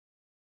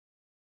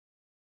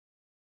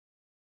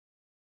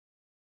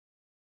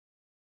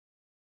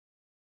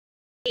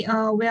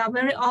we are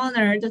very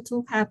honored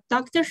to have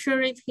Dr.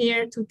 Shareef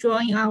here to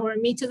join our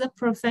Meet the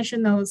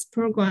Professionals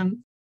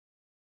program.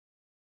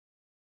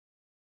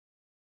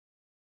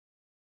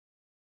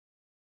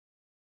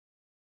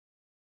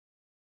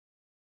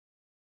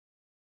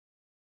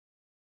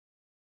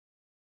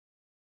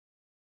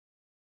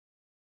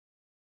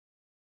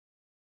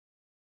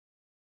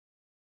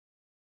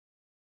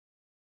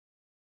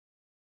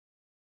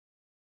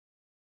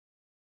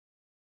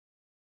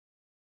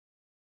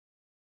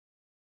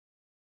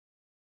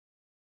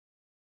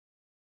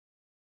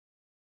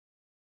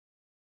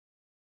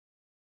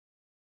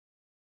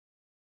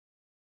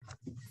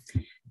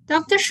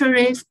 Dr.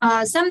 Shareef,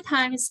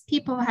 sometimes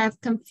people have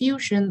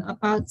confusion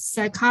about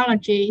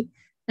psychology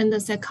and the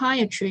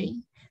psychiatry.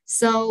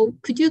 So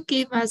could you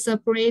give us a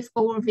brief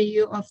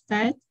overview of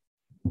that?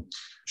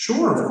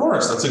 Sure, of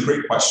course. That's a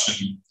great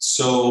question.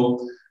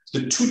 So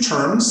the two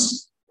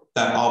terms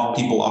that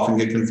people often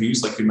get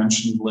confused, like you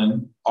mentioned,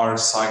 Lynn, are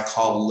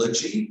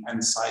psychology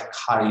and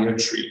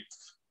psychiatry.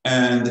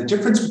 And the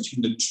difference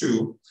between the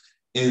two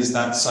is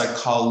that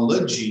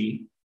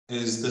psychology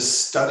is the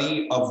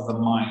study of the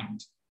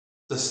mind,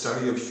 the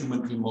study of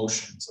human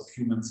emotions, of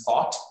human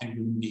thought and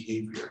human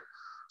behavior.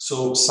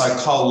 So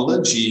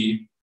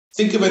psychology,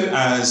 think of it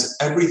as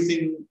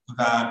everything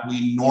that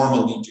we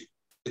normally do.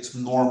 It's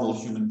normal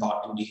human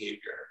thought and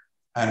behavior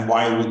and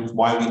why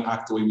we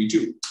act the way we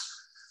do.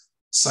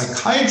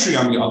 Psychiatry,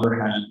 on the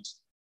other hand,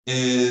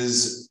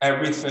 is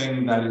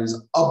everything that is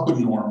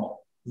abnormal,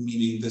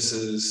 meaning this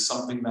is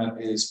something that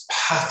is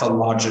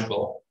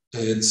pathological.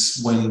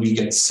 It's when we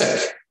get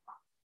sick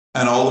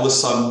and all of a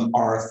sudden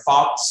our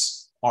thoughts,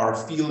 our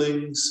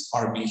feelings,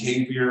 our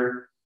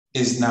behavior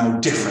is now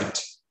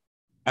different,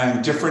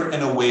 and different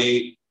in a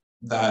way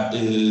that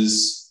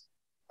is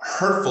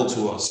hurtful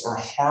to us or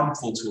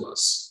harmful to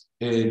us.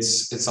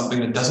 It's something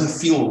that doesn't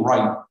feel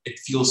right. It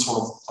feels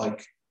sort of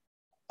like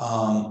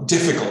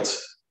difficult,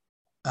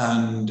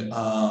 and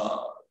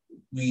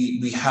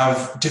we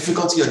have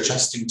difficulty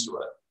adjusting to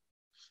it.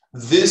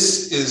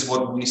 This is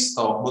what we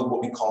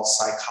call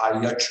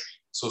psychiatry.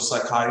 So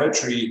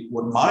psychiatry,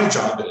 what my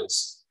job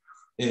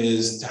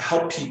is to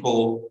help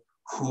people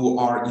who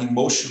are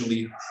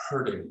emotionally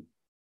hurting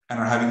and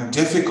are having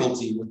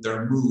difficulty with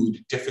their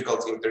mood,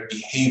 difficulty with their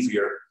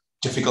behavior,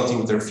 difficulty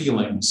with their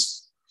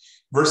feelings,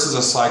 versus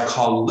a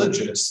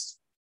psychologist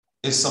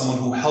is someone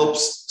who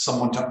helps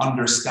someone to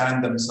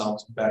understand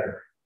themselves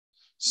better.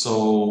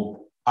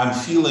 So I'm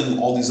feeling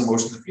all these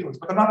emotions and feelings,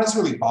 but they're not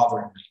necessarily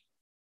bothering me.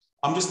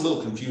 I'm just a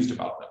little confused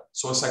about them.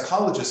 So a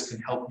psychologist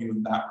can help you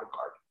in that regard.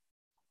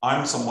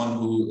 I'm someone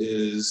who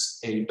is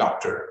a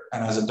doctor,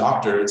 and as a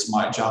doctor, it's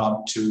my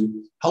job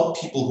to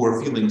help people who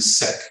are feeling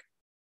sick.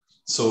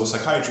 So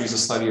psychiatry is a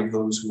study of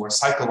those who are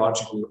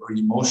psychologically or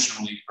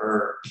emotionally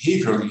or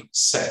behaviorally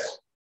sick.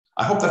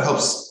 I hope that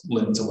helps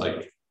Lynn to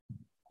like.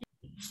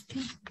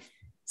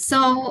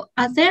 So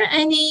are there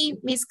any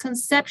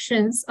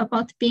misconceptions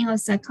about being a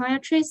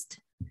psychiatrist?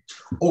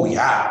 Oh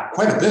yeah,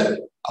 quite a bit,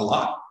 a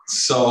lot.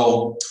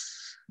 So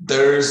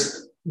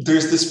there's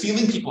this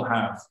feeling people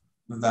have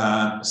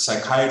that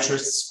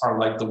psychiatrists are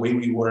like the way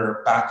we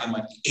were back in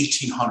like the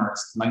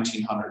 1800s,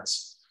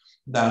 1900s,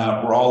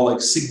 that we're all like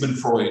Sigmund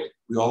Freud.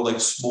 We all like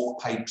smoke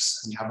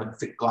pipes and you have like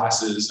thick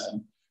glasses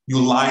and you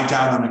lie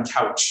down on a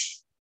couch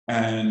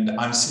and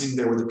I'm sitting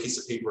there with a piece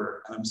of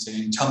paper and I'm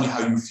saying, tell me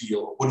how you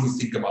feel. What do you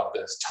think about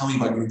this? Tell me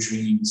about your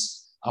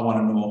dreams. I want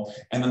to know.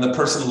 And then the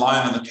person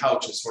lying on the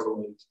couch is sort of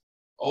like,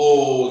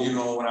 oh, you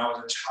know, when I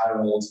was a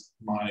child,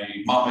 my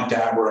mom and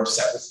dad were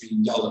upset with me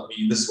and yelled at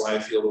me. This is why I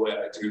feel the way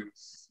I do.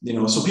 You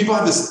know, so people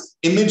have this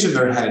image in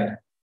their head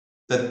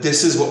that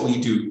this is what we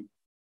do.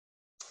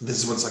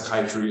 This is what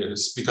psychiatry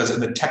is, because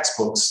in the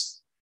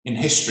textbooks in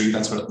history,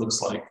 that's what it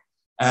looks like.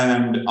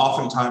 And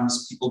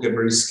oftentimes people get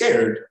very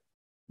scared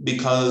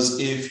because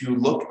if you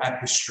look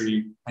at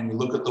history and you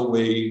look at the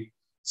way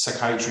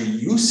psychiatry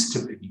used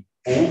to be,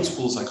 old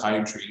school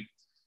psychiatry,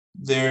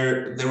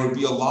 there would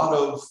be a lot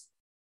of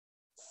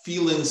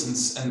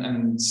feelings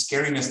and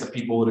scariness that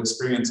people would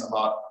experience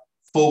about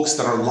folks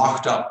that are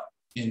locked up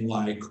in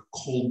like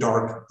cold,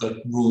 dark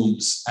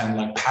rooms and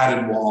like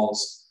padded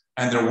walls,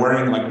 and they're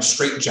wearing like a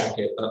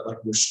straitjacket that like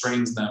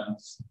restrains them.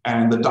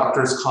 And the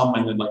doctors come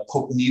and they like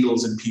poke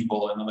needles in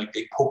people and like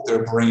they poke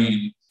their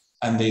brain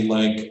and they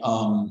like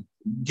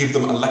give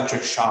them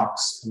electric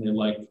shocks and they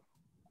like,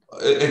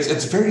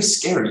 it's very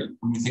scary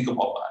when you think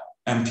about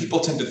that. And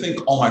people tend to think,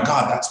 oh my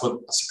God, that's what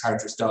a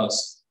psychiatrist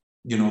does.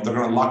 You know, they're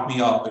gonna lock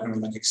me up, they're gonna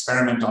like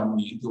experiment on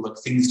me, do like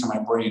things to my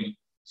brain.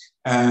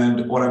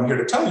 And what I'm here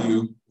to tell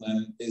you,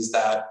 Lynn, is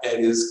that that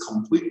is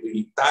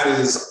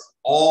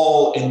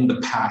all in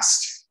the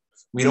past.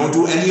 We don't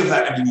do any of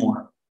that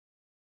anymore.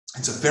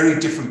 It's a very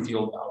different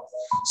field now.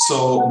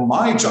 So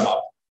my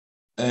job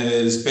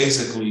is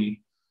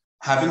basically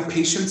having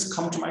patients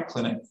come to my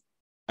clinic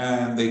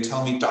and they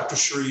tell me, Dr.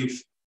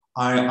 Shareef,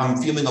 I'm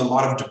feeling a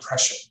lot of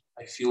depression.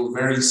 I feel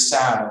very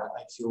sad.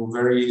 I feel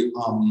very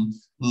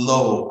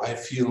low. I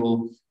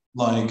feel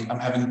like I'm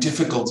having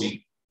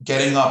difficulty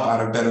getting up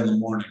out of bed in the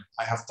morning.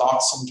 I have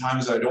thoughts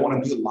sometimes that I don't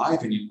want to be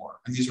alive anymore.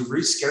 And these are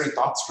very scary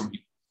thoughts for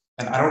me.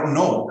 And I don't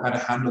know how to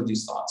handle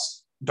these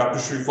thoughts. Dr.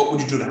 Shareef, what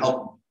would you do to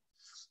help me?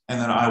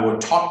 And then I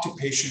would talk to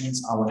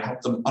patients. I would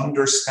help them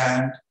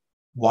understand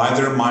why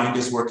their mind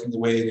is working the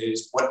way it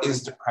is. What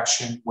is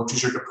depression? What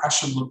does your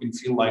depression look and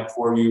feel like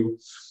for you?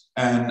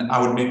 And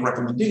I would make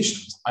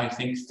recommendations. I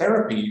think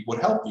therapy would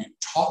help you.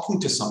 Talking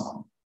to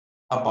someone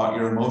about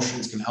your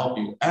emotions can help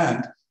you.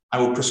 And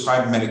I would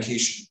prescribe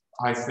medication.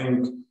 I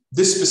think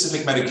this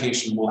specific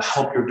medication will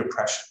help your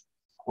depression,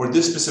 or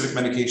this specific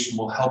medication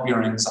will help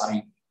your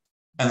anxiety,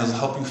 and it'll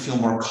help you feel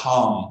more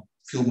calm,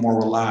 feel more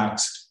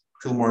relaxed,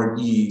 feel more at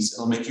ease.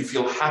 It'll make you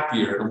feel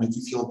happier. It'll make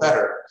you feel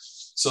better.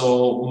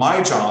 So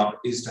my job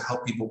is to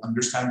help people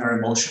understand their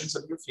emotions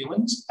and their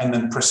feelings, and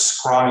then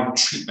prescribe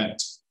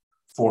treatment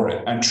for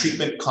it. And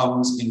treatment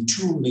comes in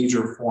two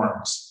major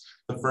forms.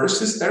 The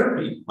first is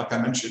therapy, like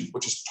I mentioned,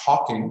 which is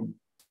talking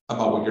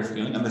about what you're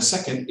feeling. And the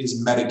second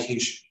is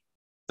medication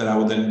that I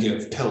would then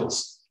give,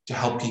 pills, to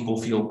help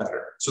people feel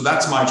better. So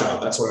that's my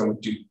job. That's what I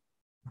would do.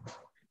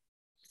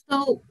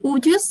 So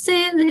would you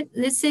say that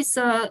this is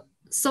a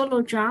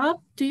solo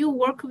job? Do you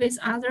work with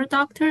other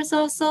doctors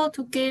also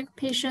to give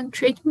patient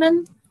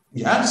treatment?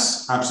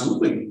 Yes,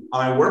 absolutely.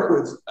 I work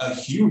with a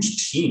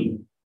huge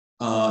team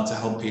to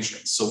help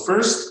patients. So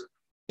first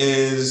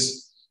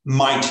is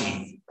my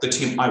team, the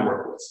team I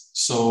work with.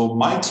 So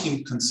my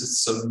team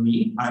consists of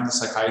me. I'm the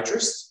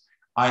psychiatrist.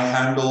 I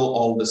handle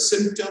all the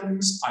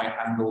symptoms. I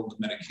handle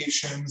the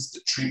medications,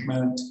 the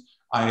treatment.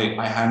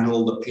 I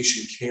handle the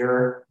patient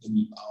care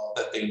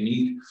that they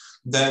need.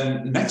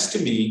 Then next to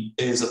me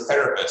is a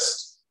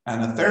therapist.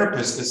 And a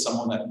therapist is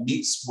someone that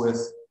meets with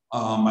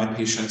my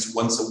patients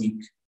once a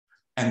week.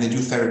 And they do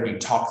therapy,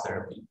 talk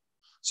therapy.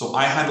 So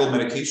I handle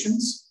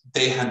medications.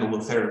 They handle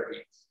the therapy.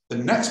 The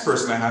next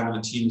person I have on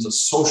the team is a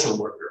social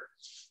worker.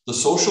 The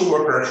social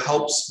worker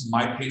helps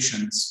my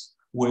patients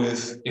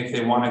with if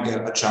they want to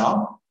get a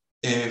job,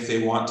 if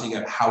they want to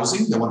get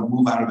housing, they want to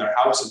move out of their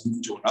house and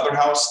move to another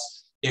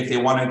house, if they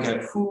want to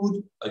get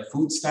food, like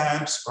food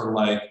stamps or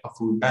like a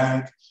food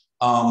bank.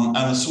 And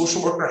the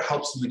social worker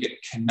helps them to get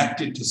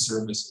connected to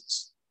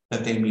services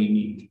that they may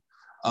need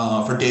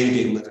for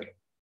day-to-day living.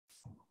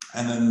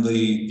 And then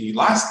the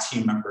last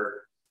team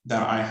member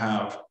that I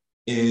have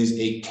is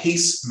a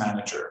case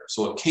manager.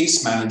 So a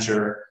case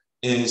manager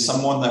is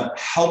someone that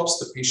helps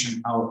the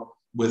patient out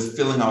with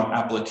filling out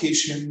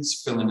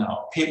applications, filling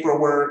out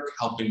paperwork,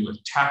 helping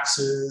with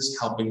taxes,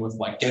 helping with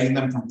like getting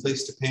them from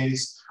place to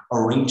place,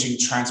 arranging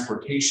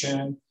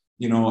transportation,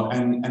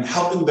 and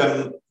helping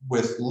them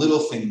with little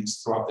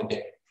things throughout the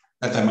day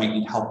that they might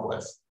need help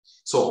with.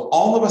 So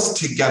all of us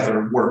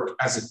together work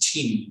as a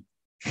team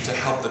to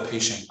help the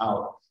patient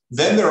out.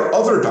 Then there are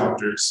other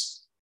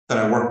doctors that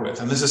I work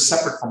with, and this is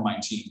separate from my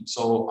team.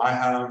 So I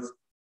have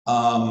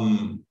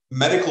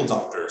medical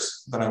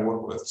doctors that I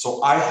work with.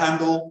 So I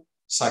handle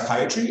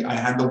psychiatry, I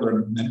handle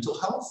their mental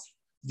health.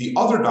 The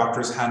other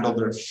doctors handle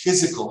their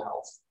physical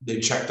health. They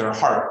check their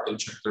heart, they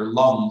check their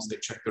lungs, they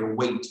check their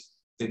weight,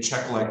 they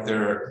check like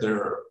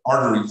their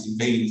arteries and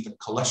veins, their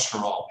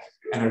cholesterol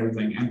and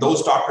everything. And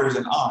those doctors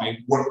and I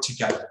work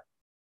together.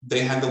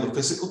 They handle the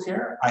physical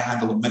care, I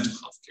handle the mental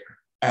health care.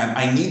 And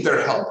I need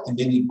their help and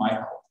they need my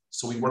help.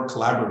 So we work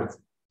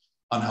collaboratively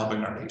on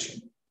helping our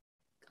patient.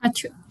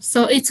 Gotcha.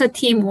 So it's a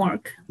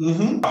teamwork.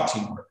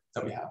 Teamwork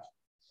that we have.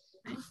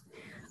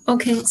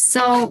 Okay,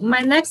 so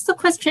my next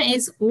question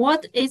is,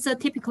 what is a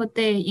typical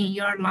day in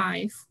your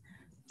life?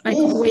 Like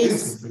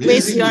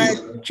with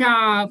your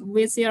job,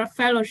 with your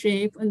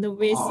fellowship, and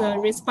with the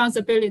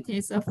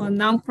responsibilities of a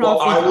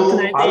nonprofit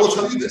organization? I will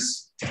tell you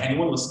this, to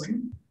anyone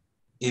listening,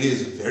 it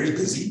is very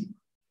busy.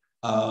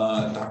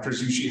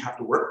 Doctors usually have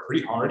to work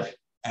pretty hard,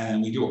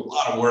 and we do a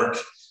lot of work.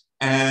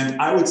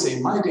 And I would say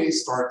my day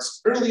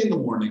starts early in the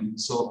morning.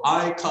 So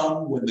I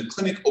come when the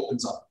clinic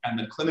opens up, and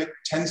the clinic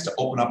tends to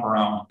open up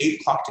around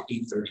 8 o'clock to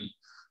 8:30.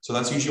 So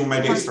that's usually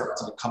when my day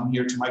starts. I come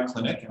here to my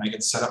clinic and I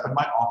get set up in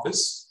my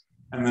office.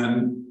 And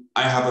then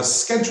I have a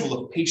schedule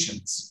of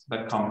patients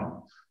that come in.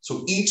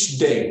 So each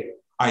day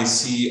I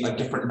see a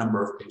different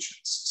number of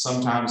patients.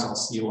 Sometimes I'll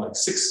see like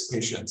 6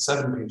 patients,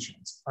 7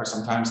 patients, or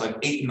sometimes like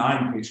 8,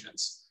 9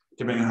 patients,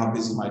 depending on how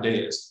busy my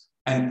day is.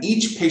 And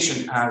each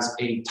patient has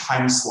a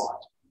time slot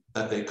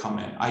that they come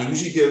in. I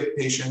usually give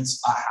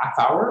patients a half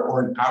hour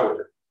or an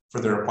hour for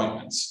their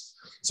appointments.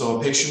 So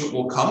a patient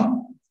will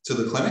come to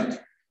the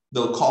clinic,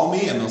 they'll call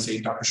me and they'll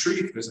say, Dr.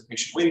 Shareef, there's a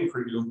patient waiting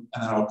for you.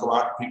 And then I would go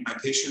out and meet my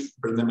patient,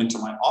 bring them into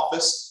my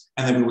office,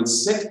 and then we would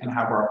sit and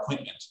have our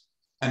appointment.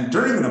 And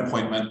during an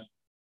appointment,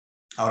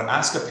 I would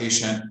ask a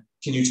patient,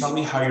 can you tell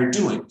me how you're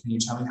doing? Can you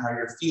tell me how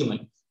you're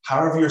feeling?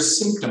 How have your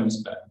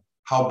symptoms been?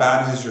 How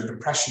bad has your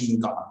depression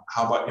gone?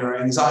 How about your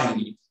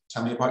anxiety?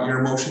 Tell me about your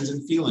emotions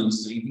and feelings.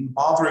 Is anything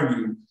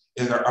bothering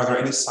you? Are there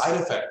any side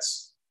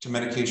effects to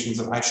medications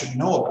that I should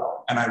know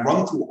about? And I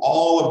run through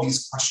all of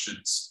these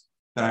questions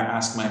that I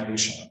ask my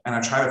patient. And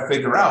I try to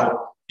figure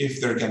out if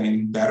they're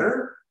getting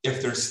better,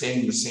 if they're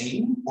staying the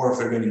same, or if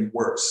they're getting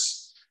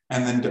worse.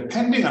 And then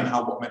depending on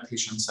what my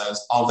patient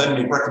says, I'll then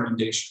make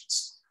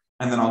recommendations.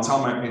 And then I'll tell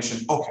my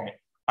patient, okay,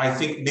 I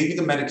think maybe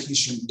the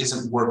medication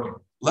isn't working.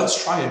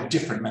 Let's try a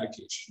different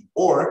medication.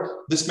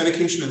 Or this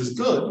medication is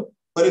good,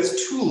 but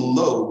it's too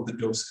low, the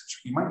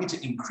dosage. You might need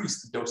to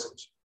increase the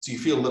dosage so you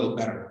feel a little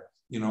better,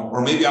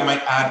 or maybe I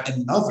might add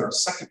another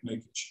second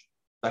medication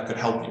that could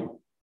help you.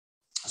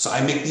 So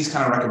I make these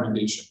kind of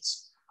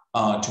recommendations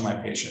to my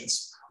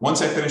patients.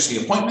 Once I finish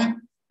the appointment,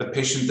 the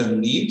patient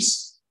then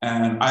leaves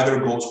and either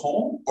goes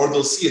home or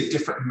they'll see a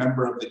different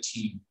member of the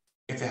team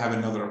if they have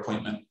another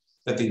appointment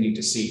that they need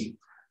to see.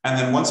 And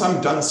then once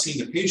I'm done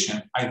seeing the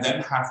patient, I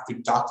then have to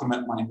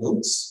document my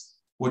notes,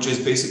 which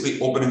is basically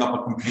opening up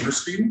a computer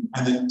screen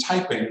and then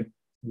typing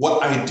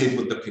what I did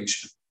with the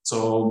patient.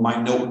 So my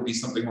note would be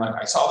something like,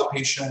 I saw the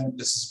patient,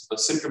 this is the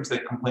symptoms they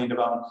complained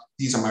about,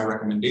 these are my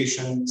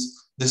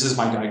recommendations, this is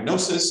my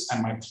diagnosis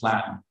and my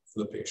plan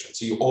for the patient.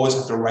 So you always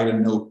have to write a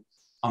note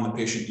on the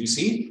patient you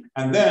see.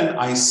 And then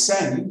I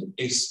send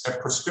a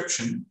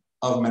prescription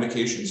of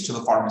medications to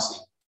the pharmacy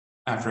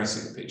after I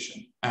see the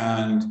patient.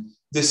 And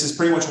this is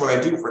pretty much what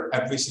I do for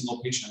every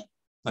single patient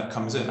that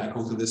comes in. I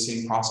go through the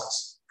same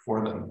process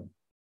for them.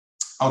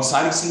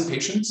 Outside of seeing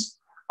patients,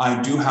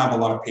 I do have a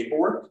lot of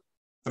paperwork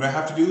that I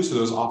have to do. So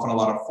there's often a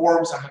lot of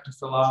forms I have to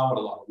fill out, a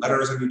lot of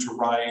letters I need to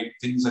write,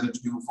 things I need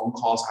to do, phone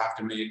calls I have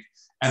to make.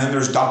 And then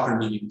there's doctor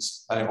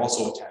meetings that I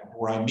also attend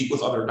where I meet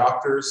with other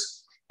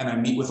doctors and I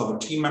meet with other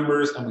team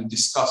members and we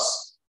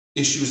discuss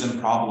issues and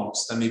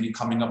problems that may be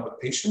coming up with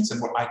patients and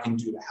what I can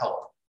do to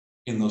help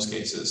in those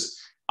cases.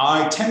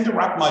 I tend to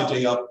wrap my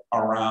day up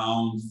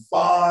around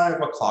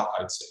 5 o'clock,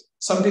 I'd say.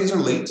 Some days are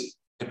late,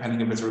 depending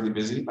if it's really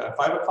busy, but at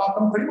 5 o'clock,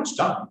 I'm pretty much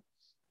done.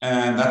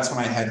 And that's when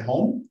I head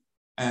home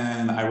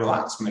and I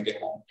relax when I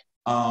get home.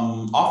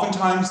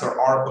 Oftentimes, there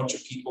are a bunch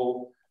of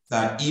people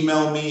that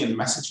email me and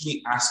message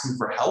me asking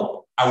for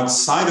help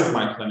outside of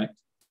my clinic.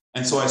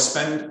 And so I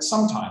spend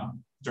some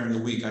time during the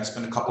week, I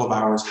spend a couple of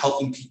hours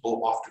helping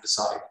people off to the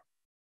side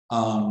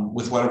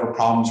with whatever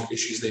problems or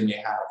issues they may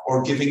have,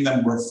 or giving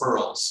them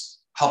referrals,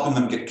 helping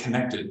them get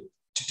connected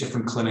to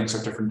different clinics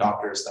or different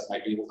doctors that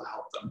might be able to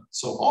help them.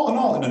 So all in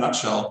all, in a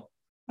nutshell,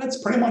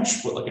 that's pretty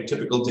much what like a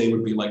typical day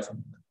would be like for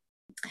me.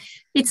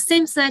 It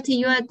seems that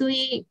you are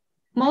doing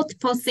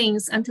multiple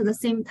things at the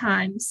same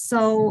time.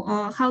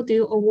 So how do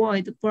you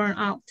avoid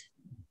burnout?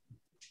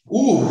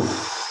 Ooh,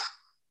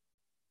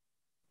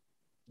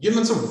 yeah,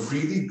 that's a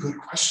really good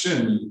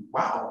question.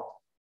 Wow,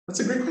 that's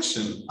a great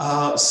question.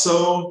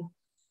 So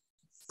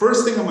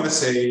first thing I'm going to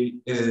say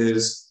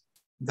is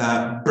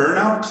that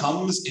burnout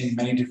comes in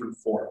many different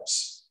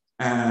forms.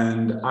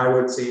 And I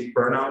would say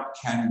burnout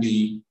can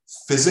be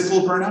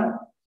physical burnout.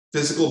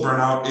 Physical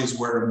burnout is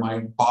where my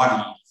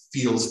body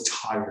feels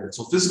tired.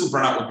 So physical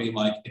burnout would be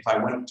like if I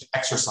went to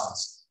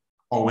exercise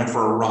or went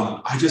for a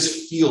run, I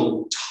just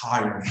feel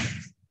tired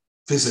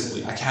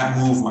physically. I can't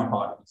move my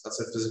body. That's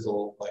a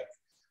physical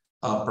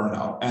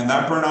burnout. And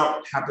that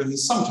burnout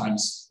happens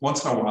sometimes,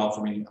 once in a while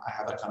for me, I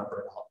have that kind of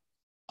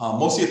burnout.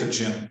 Mostly at the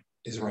gym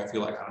is where I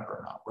feel like kind of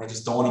burnout, where I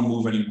just don't want to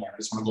move anymore. I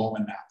just want to go home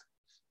and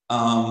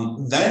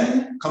nap.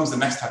 Then comes the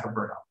next type of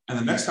burnout. And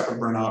the next type of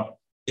burnout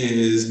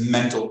is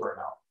mental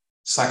burnout,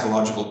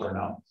 psychological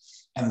burnout.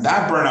 And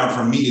that burnout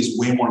for me is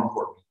way more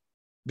important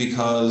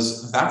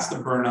because that's the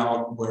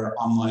burnout where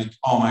I'm like,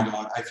 oh my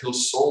God, I feel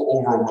so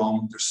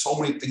overwhelmed. There's so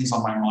many things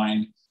on my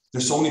mind.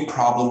 There's so many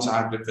problems I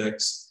have to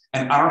fix.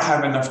 And I don't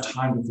have enough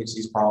time to fix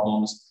these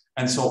problems.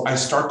 And so I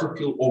start to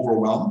feel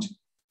overwhelmed.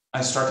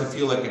 I start to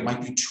feel like it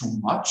might be too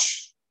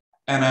much.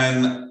 And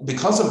then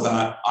because of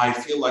that, I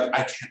feel like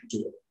I can't do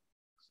it.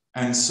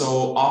 And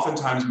so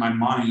oftentimes my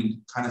mind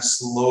kind of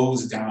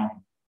slows down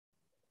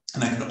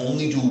and I can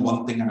only do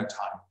one thing at a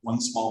time. One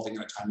small thing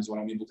at a time is what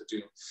I'm able to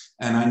do.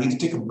 And I need to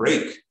take a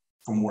break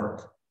from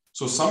work.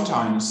 So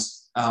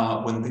sometimes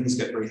when things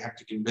get very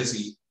hectic and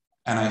busy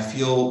and I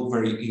feel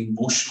very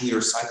emotionally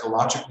or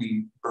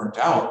psychologically burnt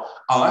out,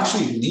 I'll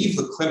actually leave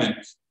the clinic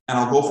and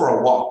I'll go for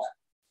a walk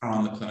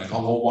around the clinic.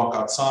 I'll go walk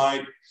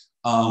outside.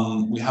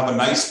 We have a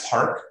nice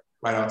park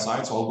right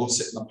outside. So I'll go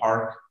sit in the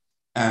park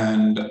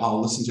and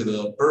I'll listen to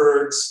the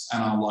birds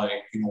and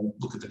I'll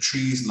look at the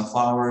trees and the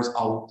flowers.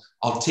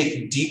 I'll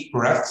take deep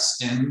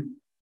breaths in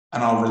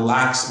and I'll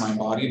relax my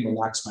body and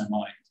relax my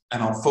mind.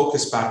 And I'll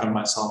focus back on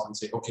myself and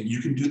say, okay, you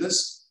can do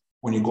this.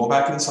 When you go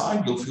back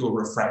inside, you'll feel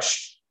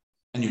refreshed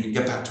and you can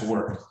get back to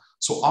work.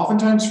 So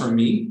oftentimes for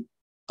me,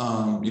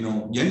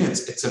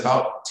 it's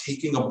about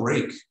taking a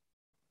break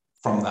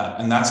from that.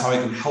 And that's how I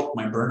can help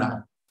my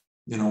burnout.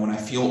 When I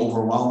feel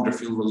overwhelmed or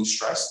feel really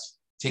stressed,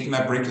 taking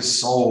that break is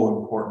so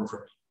important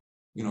for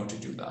me, to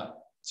do that.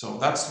 So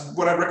that's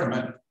what I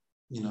recommend.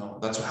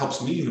 That's what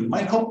helps me and it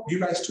might help you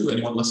guys too,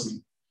 anyone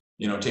listening.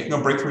 Taking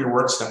a break from your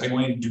work, stepping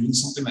away and doing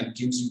something that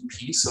gives you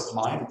peace of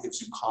mind, that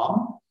gives you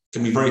calm,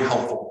 can be very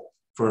helpful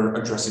for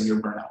addressing your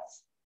burnout.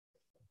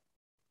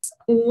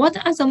 What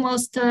are the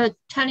most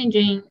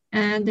challenging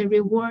and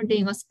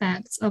rewarding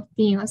aspects of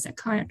being a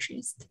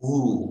psychiatrist?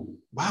 Ooh,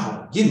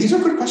 wow. Yeah, these are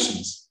good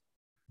questions.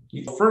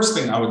 The first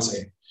thing I would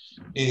say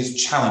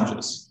is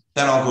challenges.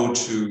 Then I'll go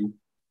to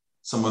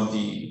some of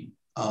the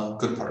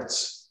good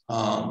parts.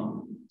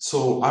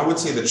 So I would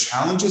say the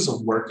challenges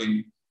of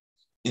working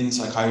in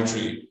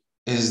psychiatry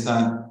is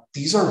that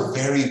these are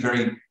very,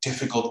 very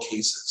difficult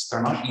cases.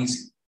 They're not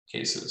easy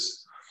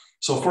cases.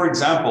 So for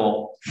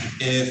example,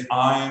 if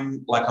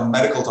I'm like a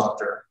medical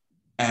doctor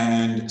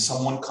and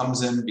someone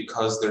comes in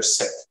because they're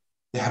sick,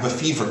 they have a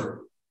fever,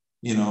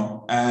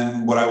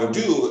 and what I would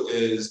do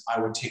is I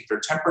would take their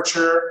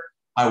temperature,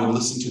 I would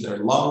listen to their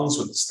lungs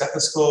with the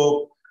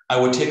stethoscope, I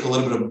would take a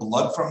little bit of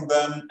blood from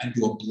them and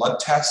do a blood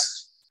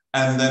test.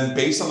 And then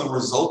based on the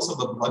results of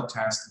the blood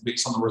test,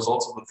 based on the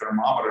results of the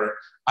thermometer,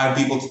 I'd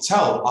be able to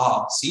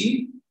tell,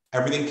 see,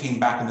 everything came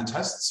back in the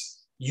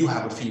tests. You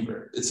have a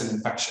fever. It's an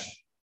infection.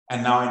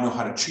 And now I know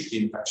how to treat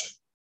the infection.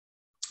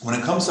 When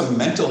it comes to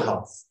mental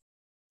health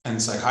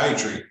and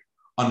psychiatry,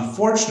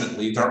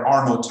 unfortunately, there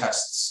are no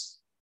tests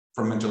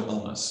for mental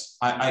illness.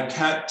 I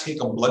can't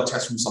take a blood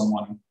test from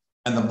someone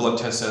and the blood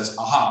test says,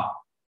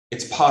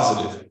 it's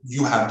positive,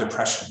 you have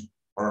depression,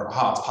 or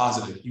it's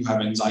positive, you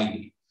have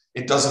anxiety.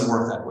 It doesn't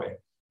work that way.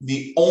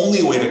 The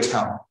only way to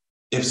tell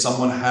if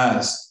someone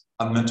has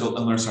a mental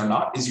illness or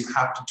not is you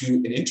have to do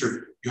an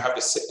interview. You have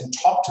to sit and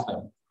talk to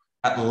them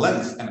at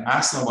length and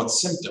ask them about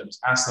symptoms,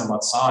 ask them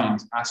about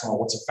signs, ask them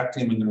about what's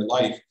affecting them in their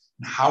life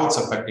and how it's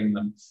affecting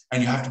them.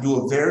 And you have to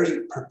do a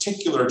very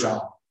particular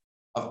job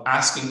of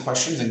asking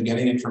questions and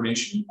getting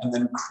information and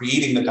then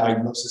creating the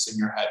diagnosis in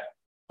your head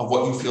of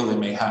what you feel they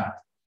may have.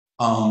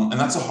 And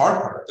that's a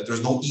hard part, that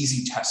there's no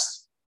easy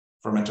test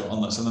for mental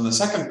illness. And then the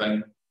second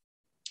thing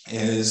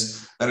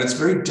is that it's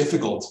very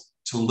difficult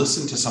to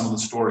listen to some of the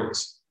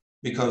stories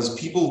because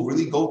people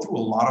really go through a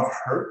lot of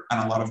hurt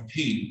and a lot of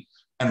pain.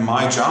 And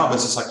my job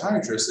as a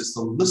psychiatrist is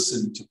to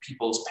listen to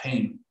people's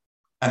pain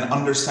and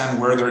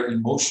understand where their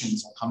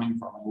emotions are coming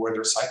from and where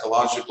their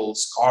psychological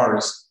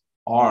scars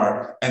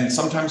are. And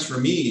sometimes for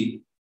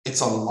me, it's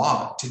a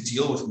lot to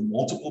deal with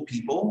multiple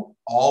people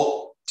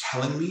all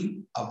telling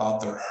me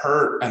about their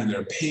hurt and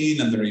their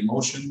pain and their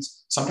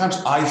emotions.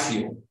 Sometimes I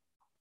feel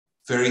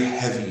very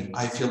heavy.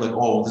 I feel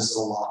like, this is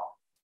a lot.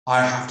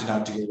 I have to now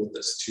deal with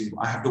this too.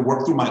 I have to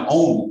work through my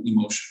own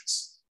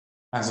emotions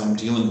as I'm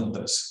dealing with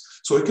this.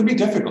 So it can be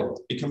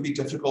difficult. It can be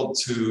difficult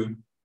to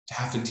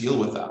have to deal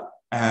with that.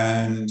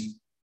 And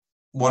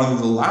one of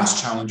the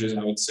last challenges,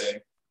 I would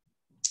say,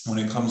 when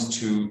it comes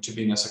to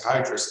being a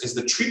psychiatrist is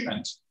the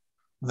treatment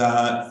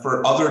that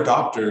for other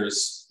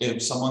doctors,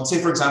 if someone, say,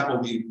 for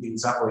example, the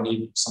example I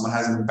gave, someone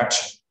has an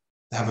infection,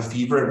 they have a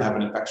fever and they have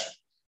an infection,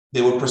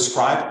 they would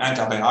prescribe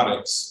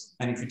antibiotics.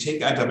 And if you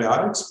take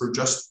antibiotics for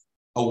just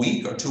a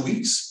week or 2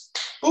 weeks,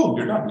 boom,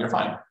 you're done, you're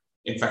fine.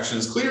 Infection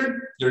is cleared,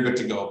 you're good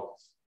to go.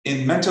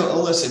 In mental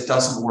illness, it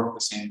doesn't work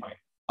the same way,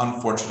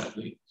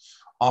 unfortunately.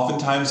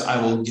 Oftentimes,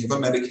 I will give a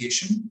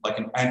medication like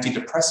an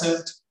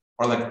antidepressant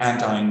or like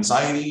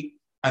anti-anxiety,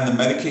 and the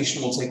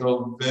medication will take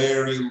a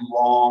very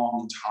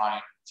long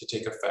time to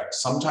take effect.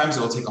 Sometimes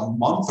it'll take a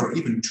month or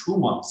even 2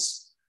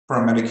 months for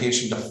a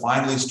medication to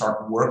finally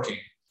start working,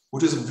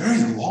 which is a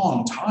very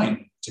long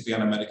time to be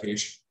on a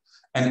medication.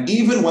 And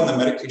even when the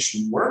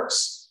medication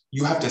works,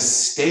 you have to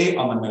stay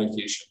on the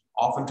medication,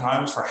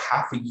 oftentimes for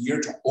half a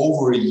year to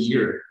over a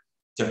year,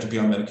 you have to be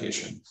on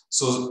medication.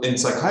 So in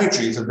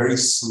psychiatry, it's a very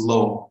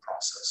slow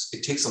process.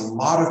 It takes a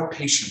lot of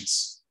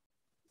patience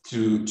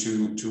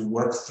to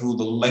work through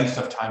the length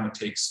of time it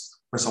takes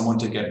for someone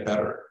to get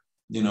better,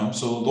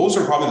 So those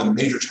are probably the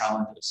major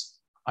challenges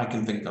I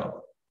can think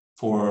of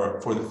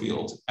for the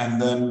field.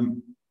 And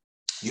then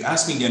you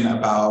asked me again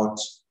about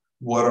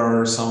what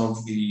are some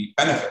of the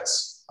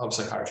benefits of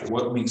psychiatry,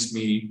 what makes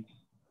me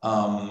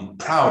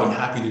proud and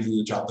happy to do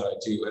the job that I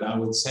do. And I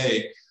would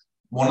say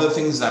one of the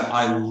things that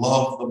I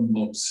love the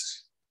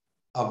most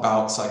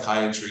about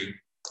psychiatry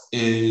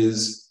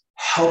is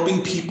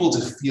helping people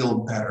to feel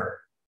better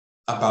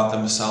about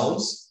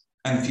themselves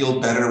and feel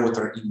better with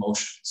their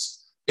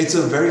emotions. It's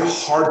a very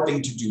hard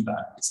thing to do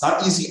that. It's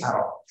not easy at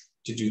all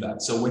to do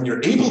that. So when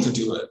you're able to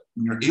do it,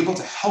 when you're able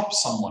to help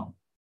someone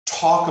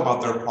talk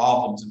about their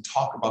problems and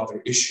talk about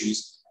their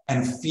issues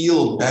and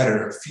feel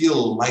better,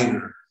 feel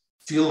lighter,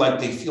 feel like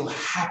they feel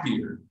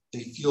happier,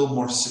 they feel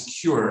more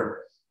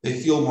secure, they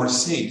feel more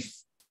safe,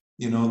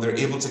 they're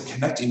able to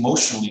connect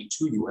emotionally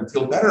to you and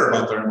feel better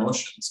about their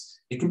emotions.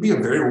 It can be a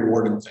very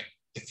rewarding thing.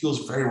 It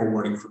feels very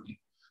rewarding for me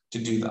to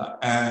do that.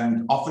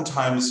 And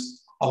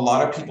oftentimes, a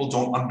lot of people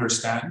don't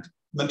understand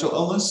mental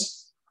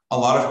illness. A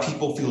lot of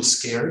people feel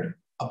scared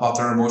about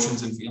their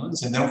emotions and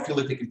feelings, and they don't feel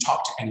like they can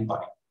talk to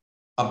anybody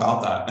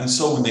about that. And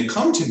so when they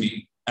come to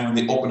me and when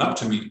they open up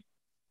to me,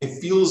 it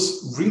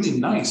feels really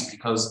nice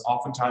because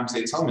oftentimes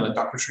they tell me, like,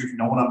 Dr. Shareef,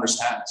 no one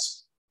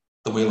understands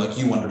the way like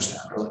you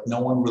understand, or like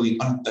no one really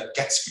that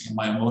gets me in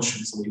my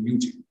emotions the way you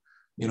do,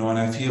 and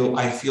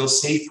I feel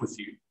safe with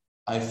you.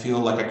 I feel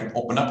like I can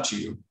open up to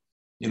you,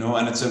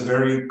 and it's a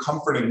very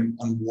comforting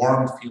and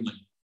warm feeling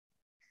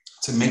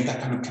to make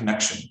that kind of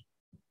connection,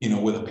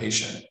 with a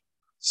patient.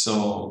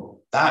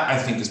 So that, I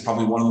think, is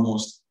probably one of the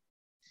most,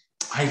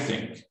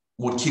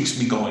 what keeps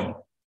me going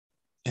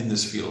in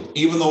this field,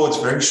 even though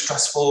it's very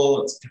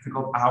stressful, it's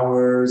difficult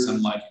hours,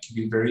 and like it can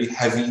be very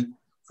heavy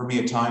for me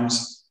at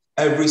times.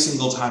 every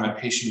single time a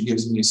patient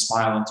gives me a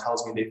smile and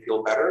tells me they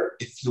feel better,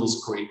 it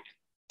feels great.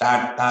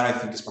 That I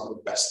think is probably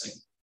the best thing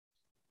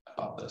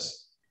about this.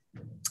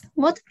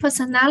 What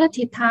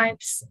personality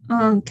types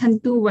can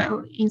do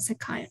well in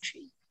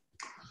psychiatry?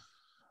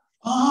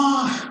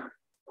 I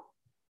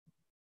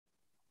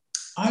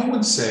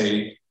would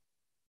say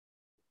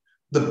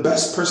the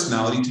best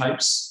personality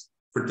types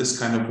for this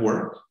kind of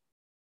work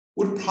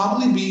would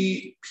probably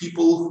be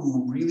people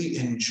who really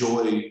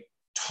enjoy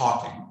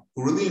talking,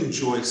 who really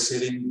enjoy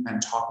sitting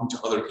and talking to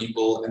other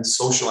people and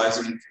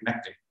socializing and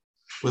connecting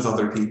with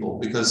other people.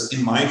 Because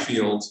in my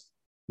field,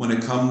 when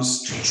it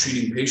comes to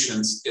treating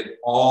patients, it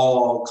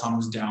all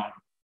comes down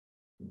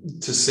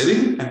to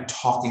sitting and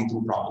talking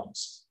through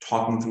problems,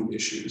 talking through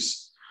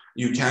issues.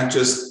 You can't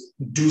just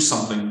do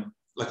something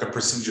like a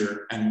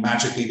procedure and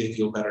magically they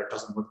feel better. It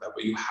doesn't work that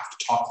way. You have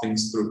to talk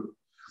things through.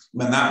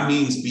 And that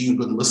means being a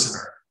good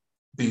listener,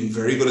 being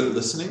very good at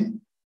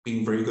listening,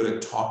 being very good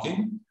at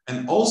talking,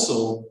 and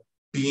also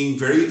being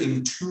very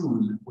in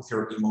tune with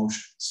your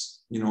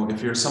emotions. You know,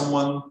 if you're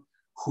someone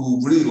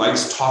who really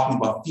likes talking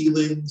about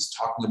feelings,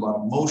 talking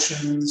about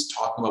emotions,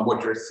 talking about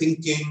what you're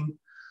thinking,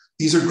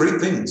 these are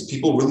great things.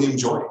 People really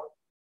enjoy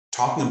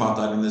talking about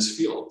that in this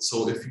field.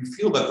 So if you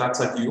feel that that's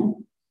like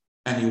you,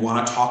 and you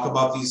want to talk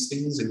about these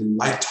things, and you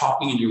like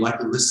talking, and you like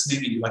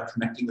listening, and you like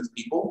connecting with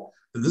people,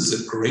 then this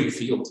is a great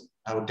field.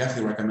 I would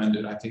definitely recommend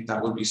it. I think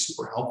that would be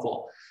super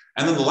helpful.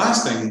 And then the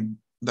last thing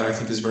that I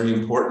think is very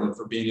important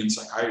for being in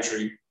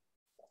psychiatry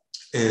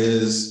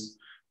is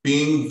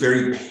being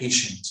very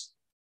patient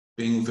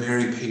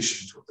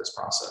with this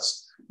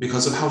process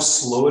because of how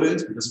slow it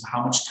is, because of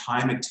how much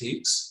time it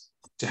takes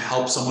to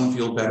help someone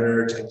feel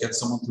better, to get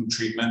someone through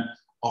treatment.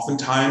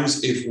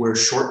 Oftentimes, if we're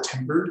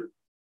short-tempered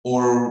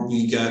or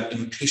we get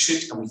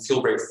impatient and we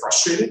feel very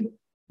frustrated,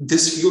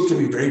 this field can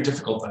be very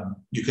difficult then.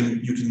 You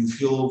can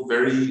feel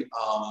very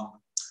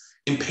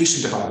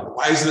impatient about it.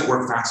 Why doesn't it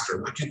work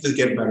faster? Why can't they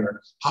get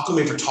better? How come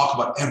we have to talk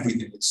about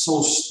everything? It's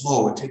so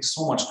slow. It takes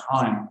so much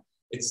time.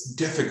 It's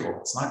difficult.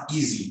 It's not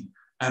easy.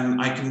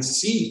 And I can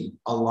see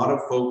a lot of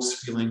folks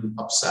feeling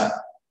upset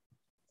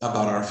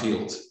about our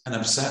field and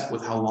upset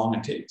with how long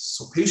it takes.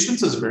 So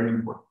patience is very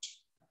important,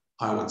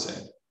 I would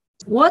say.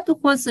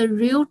 What was the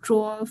real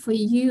draw for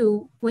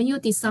you when you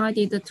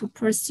decided to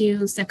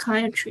pursue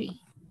psychiatry?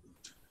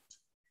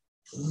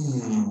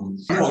 No,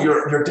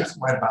 you're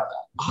definitely right about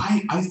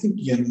that. I think,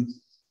 Yin,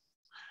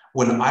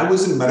 when I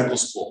was in medical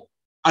school,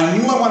 I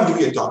knew I wanted to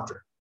be a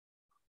doctor.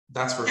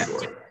 That's for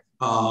sure.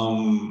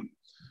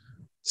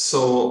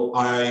 So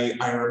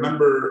I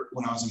remember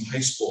when I was in high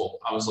school,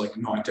 I was like,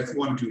 no, I definitely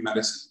want to do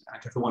medicine. I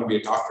definitely want to be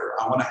a doctor.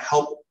 I want to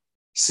help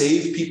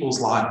save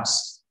people's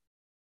lives.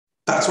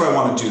 That's what I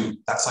want to do.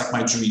 That's like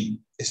my dream,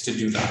 is to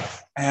do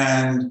that.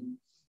 And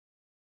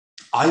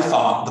I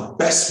thought the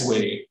best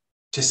way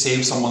to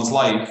save someone's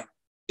life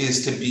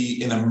is to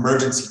be an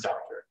emergency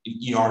doctor, an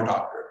ER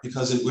doctor.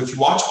 Because if you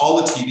watch all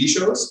the TV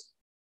shows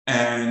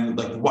and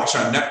like watch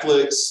on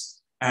Netflix,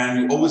 and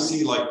you always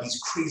see like these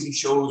crazy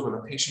shows where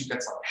the patient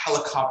gets like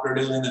helicoptered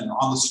in and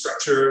on the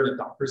stretcher, and the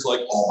doctor's like,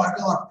 oh my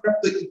God,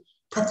 prep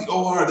the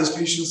OR. This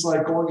patient's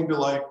like going into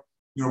like,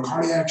 you know,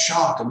 cardiac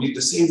shock, and we need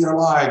to save their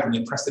life. And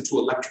they press the two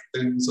electric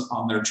things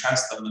on their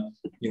chest. And,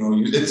 you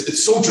know,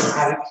 it's so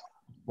dramatic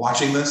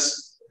watching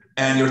this.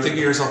 And you're thinking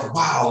to yourself,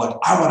 wow, like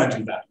I want to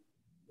do that.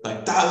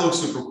 Like that looks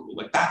super cool.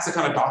 Like that's the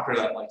kind of doctor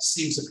that like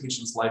saves a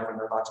patient's life when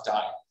they're about to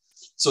die.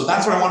 So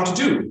that's what I wanted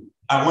to do.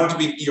 I wanted to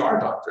be an ER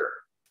doctor.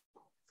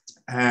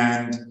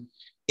 And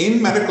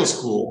in medical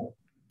school,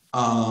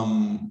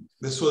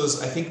 this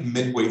was, I think,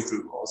 midway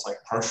through. I was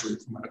like partially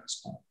through medical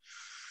school.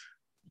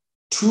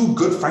 Two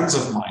good friends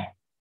of mine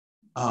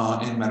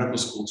in medical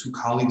school, two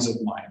colleagues of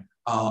mine,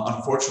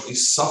 unfortunately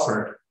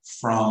suffered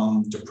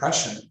from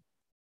depression.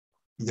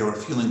 They were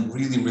feeling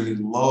really, really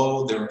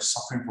low. They were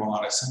suffering from a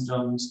lot of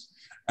symptoms,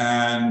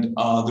 and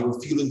they were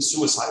feeling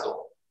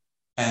suicidal.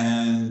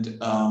 And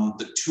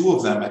the two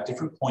of them, at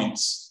different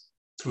points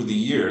through the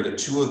year, the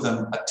two of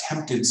them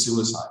attempted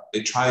suicide.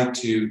 They tried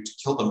to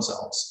kill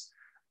themselves.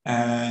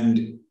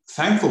 And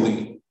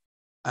thankfully,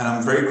 and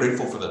I'm very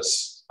grateful for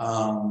this,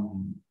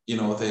 you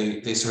know,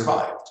 they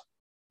survived.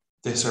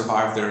 They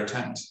survived their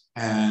attempt.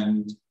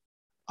 And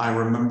I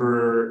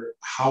remember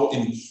how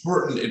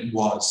important it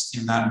was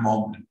in that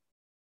moment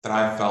that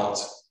I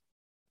felt,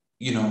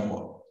 you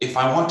know, if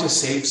I want to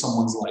save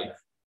someone's life,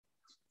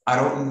 I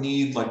don't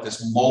need like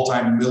this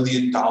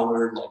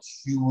multi-million-dollar, like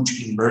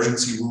huge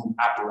emergency room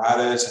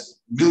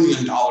apparatus and $1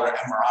 million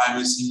MRI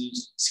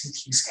machines,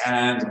 CT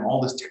scans, and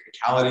all this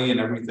technicality and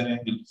everything,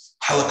 and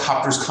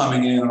helicopters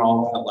coming in and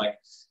all that. Like,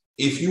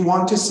 if you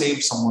want to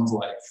save someone's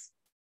life,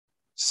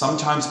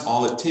 sometimes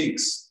all it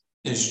takes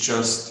is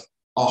just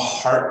a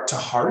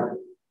heart-to-heart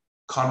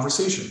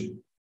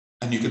conversation,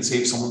 and you can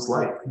save someone's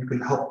life. You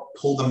can help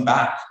pull them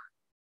back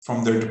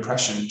from their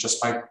depression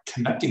just by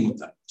connecting with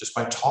them, just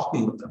by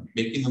talking with them,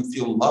 making them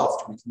feel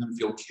loved, making them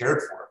feel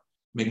cared for,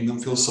 making them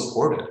feel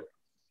supported.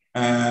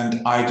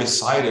 And I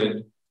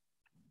decided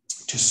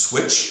to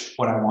switch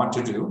what I want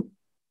to do.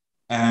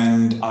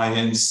 And I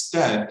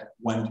instead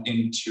went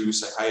into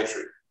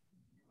psychiatry.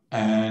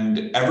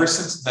 And ever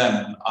since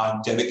then,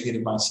 I've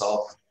dedicated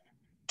myself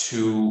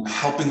to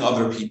helping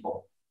other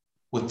people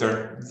with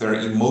their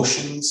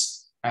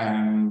emotions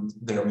and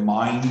their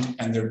mind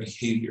and their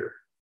behavior,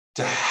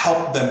 to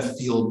help them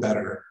feel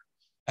better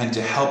and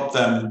to help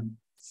them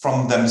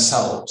from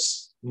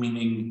themselves,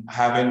 meaning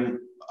having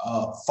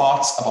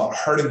thoughts about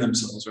hurting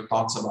themselves or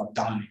thoughts about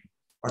dying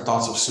or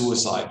thoughts of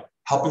suicide,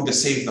 helping to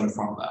save them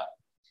from that.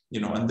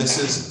 And this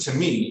is, to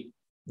me,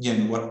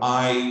 what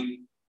I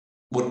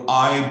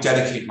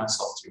dedicate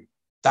myself to.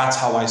 That's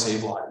how I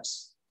save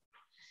lives.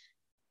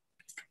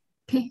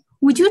 Okay.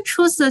 Would you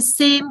choose the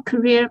same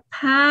career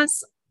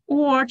path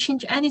or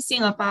change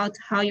anything about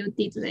how you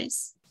did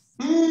this?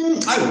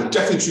 I would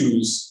definitely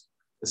choose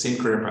the same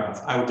career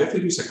path. I would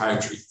definitely do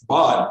psychiatry,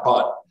 but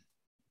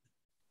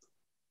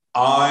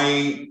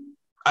I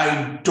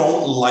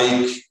don't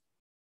like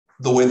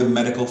the way the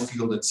medical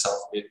field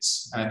itself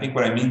is. And I think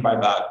what I mean by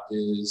that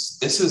is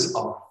this is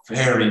a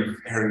very,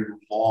 very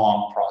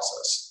long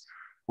process.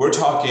 We're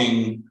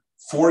talking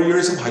 4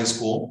 years of high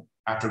school.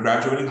 After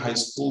graduating high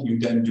school, you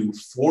then do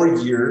 4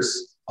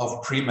 years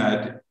of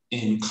pre-med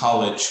in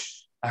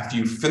college. After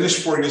you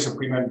finish 4 years of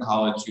pre-med in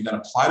college, you then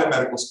apply to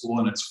medical school,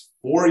 and it's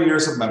 4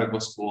 years of medical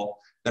school.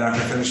 Then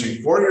after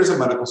finishing 4 years of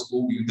medical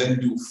school, you then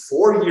do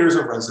 4 years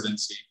of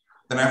residency.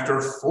 Then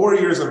after 4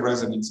 years of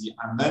residency,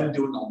 I'm then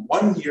doing a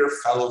 1-year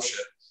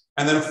fellowship.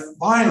 And then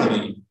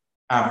finally,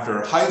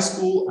 after high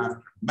school,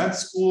 after med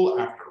school,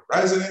 after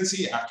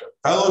residency, after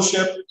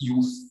fellowship,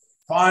 you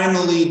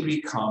finally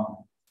become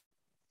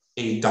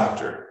a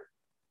doctor.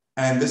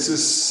 And this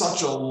is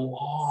such a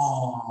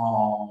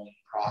long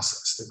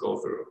process to go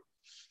through.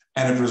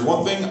 And if there's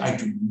one thing I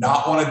do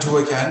not want to do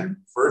again,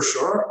 for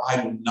sure,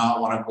 I do not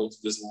want to go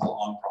through this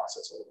long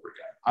process over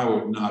again. I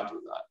would not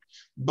do that.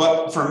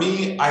 But for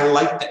me, I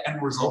like the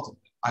end result of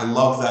it. I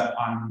love that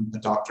I'm a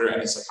doctor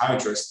and a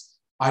psychiatrist.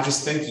 I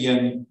just think,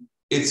 Ian,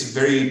 it's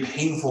very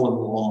painful and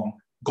long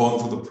going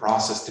through the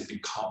process to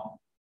become.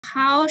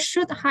 How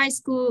should high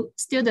school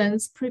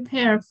students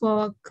prepare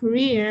for a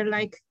career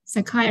like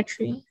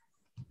psychiatry?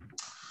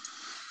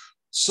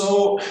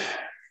 So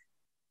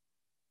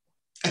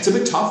it's a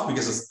bit tough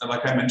because,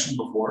 like I mentioned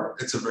before,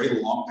 it's a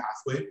very long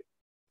pathway.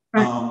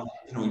 Right.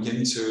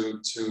 Again,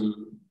 to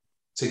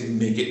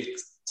make it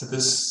to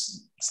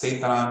this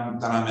state that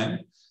I'm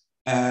in.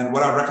 And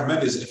what I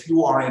recommend is, if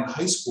you are in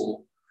high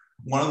school,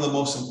 one of the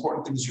most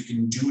important things you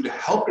can do to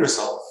help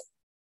yourself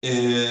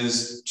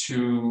is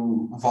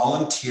to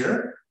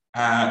volunteer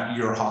at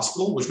your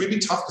hospital, which may be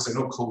tough because I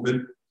know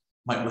COVID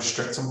might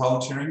restrict some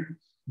volunteering,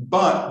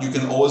 but you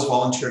can always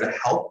volunteer to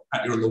help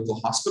at your local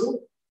hospital,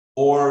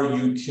 or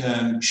you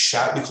can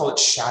we call it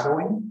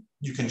shadowing.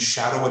 You can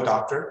shadow a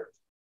doctor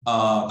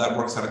that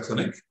works at a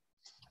clinic.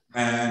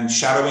 And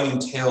shadowing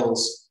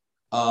entails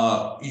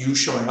you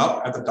showing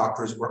up at the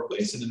doctor's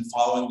workplace and then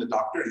following the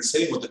doctor and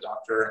sitting with the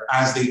doctor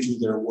as they do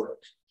their work.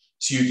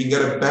 So you can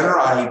get a better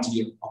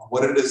idea of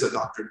what it is a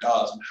doctor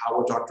does and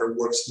how a doctor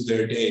works through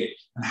their day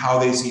and how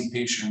they see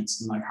patients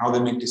and like how they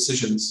make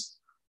decisions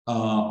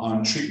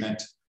on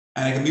treatment.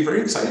 And it can be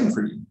very exciting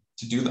for you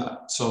to do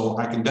that. So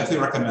I can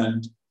definitely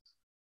recommend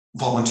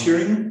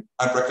volunteering.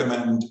 I'd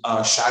recommend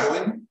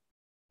shadowing.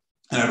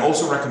 And I'd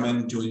also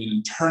recommend doing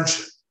an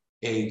internship,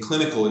 a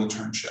clinical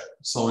internship.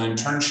 So an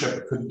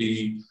internship could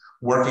be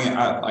working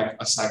at like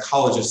a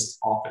psychologist's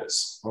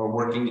office, or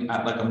working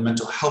at like a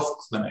mental health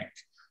clinic,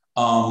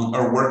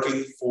 or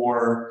working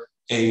for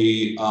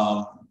a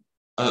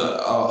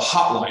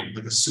hotline,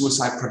 like a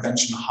suicide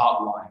prevention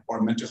hotline or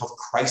a mental health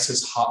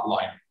crisis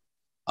hotline.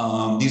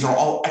 These are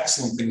all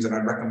excellent things that I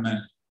recommend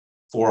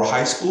for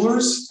high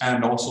schoolers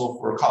and also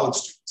for college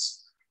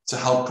students to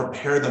help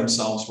prepare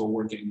themselves for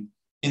working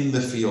in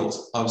the field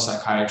of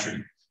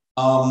psychiatry.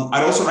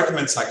 I'd also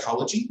recommend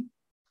psychology.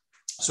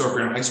 So if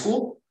you're in high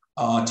school,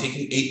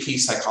 taking AP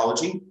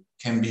psychology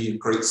can be a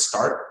great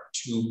start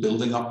to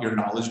building up your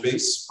knowledge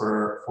base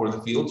for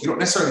the field. You don't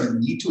necessarily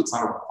need to, it's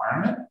not a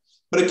requirement,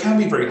 but it can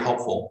be very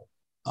helpful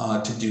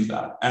to do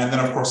that. And then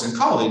of course in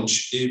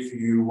college, if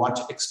you want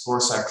to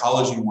explore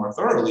psychology more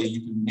thoroughly,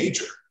 you can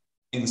major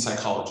in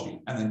psychology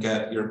and then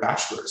get your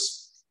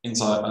bachelor's in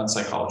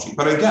psychology.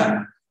 But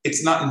again,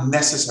 it's not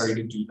necessary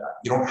to do that.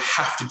 You don't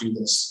have to do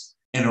this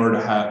in order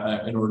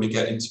to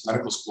get into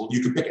medical school.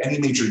 You can pick any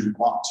major you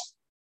want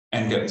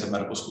and get into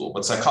medical school.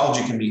 But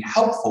psychology can be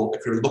helpful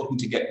if you're looking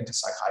to get into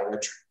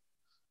psychiatry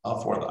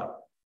for that.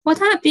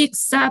 What are big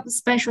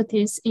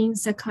subspecialties in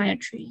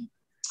psychiatry?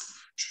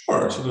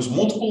 Sure. So there's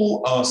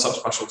multiple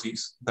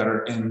subspecialties that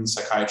are in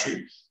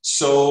psychiatry.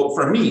 So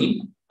for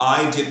me,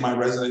 I did my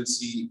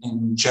residency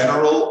in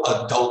general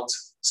adult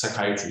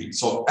psychiatry.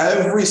 So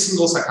every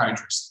single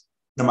psychiatrist,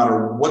 no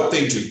matter what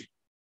they do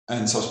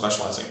and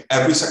subspecializing,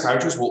 every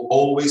psychiatrist will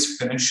always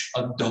finish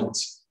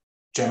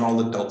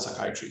general adult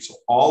psychiatry. So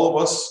all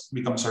of us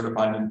become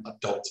certified in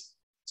adult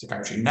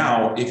psychiatry.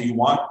 Now, if you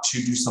want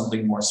to do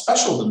something more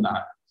special than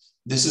that,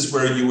 this is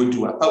where you would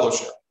do a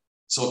fellowship.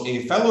 So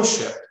a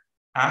fellowship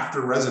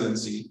after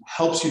residency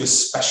helps you to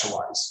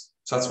specialize.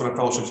 So that's what a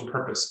fellowship's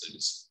purpose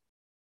is.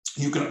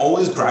 You can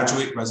always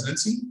graduate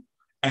residency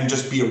and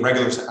just be a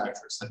regular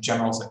psychiatrist, a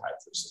general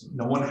psychiatrist.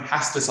 No one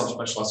has to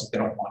subspecialize if they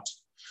don't want to.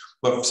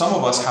 But some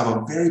of us have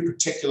a very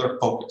particular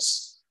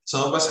focus.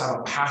 Some of us have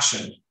a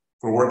passion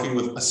for working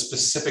with a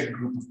specific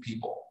group of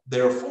people.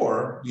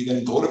 Therefore, we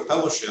then go to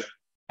fellowship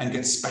and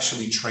get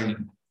specially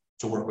trained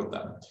to work with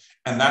them.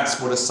 And that's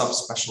what a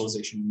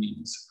subspecialization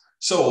means.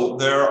 So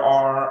there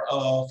are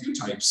a few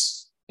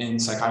types in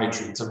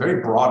psychiatry. It's a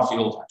very broad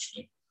field,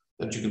 actually,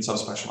 that you can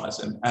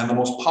subspecialize in. And the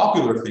most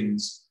popular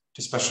things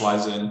to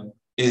specialize in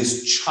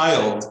is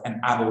child and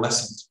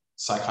adolescent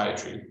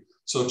psychiatry.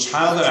 So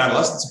child and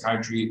adolescent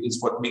psychiatry is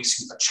what makes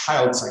you a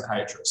child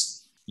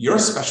psychiatrist. Your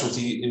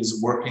specialty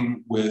is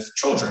working with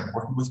children,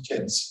 working with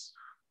kids.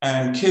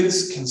 And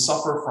kids can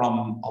suffer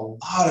from a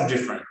lot of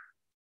different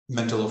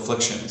mental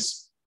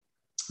afflictions.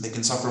 They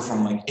can suffer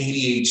from like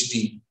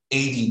ADHD,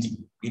 ADD,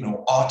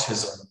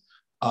 autism,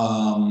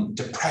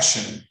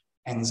 depression,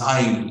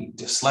 anxiety,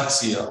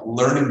 dyslexia,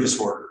 learning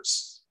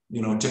disorders,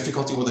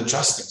 difficulty with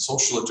adjusting,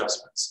 social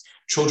adjustments.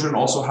 Children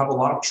also have a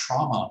lot of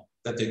trauma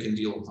that they can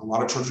deal with. A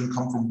lot of children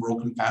come from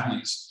broken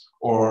families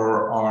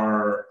or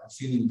are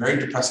feeling very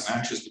depressed and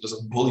anxious because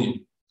of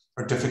bullying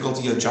or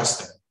difficulty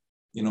adjusting.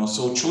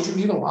 So children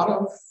need a lot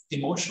of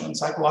emotional and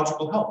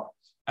psychological help.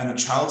 And a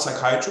child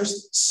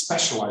psychiatrist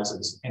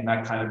specializes in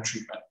that kind of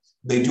treatment.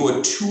 They do a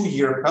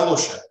 2-year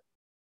fellowship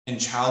in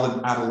child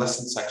and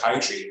adolescent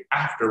psychiatry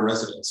after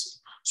residency.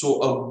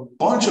 So a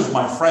bunch of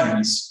my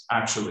friends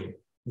actually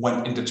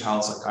went into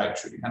child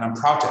psychiatry, and I'm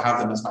proud to have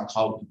them as my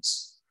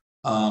colleagues.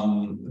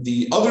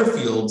 The other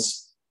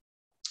fields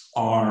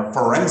are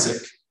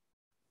forensic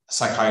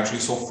psychiatry.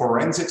 So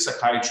forensic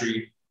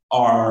psychiatry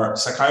are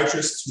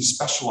psychiatrists who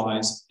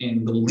specialize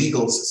in the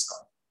legal system,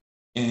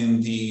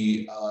 in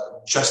the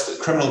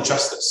criminal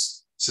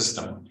justice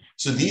system.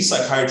 So these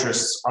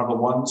psychiatrists are the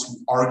ones who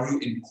argue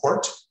in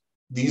court.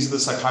 These are the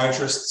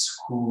psychiatrists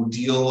who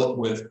deal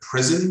with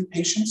prison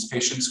patients,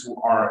 patients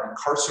who are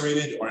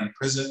incarcerated or in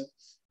prison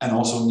and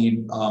also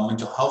need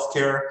mental health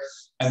care.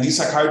 And these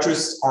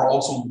psychiatrists are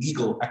also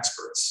legal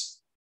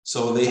experts.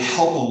 So they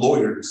help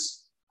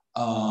lawyers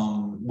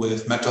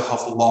with mental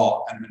health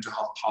law and mental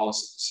health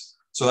policies.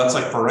 So that's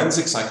like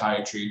forensic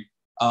psychiatry.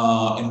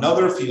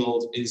 Another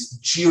field is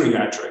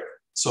geriatric.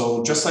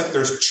 So just like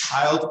there's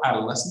child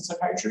adolescent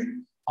psychiatry,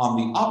 on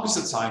the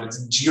opposite side,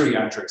 it's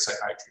geriatric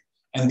psychiatry.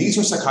 And these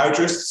are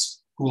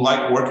psychiatrists who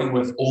like working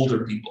with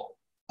older people,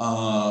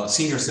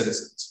 senior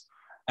citizens.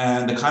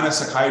 And the kind of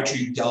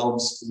psychiatry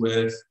delves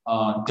with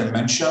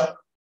dementia,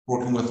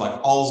 working with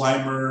like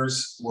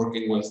Alzheimer's,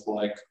 working with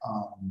like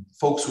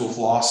folks who have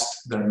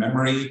lost their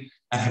memory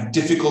and have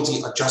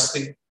difficulty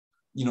adjusting,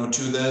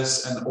 to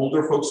this, and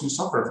older folks who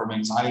suffer from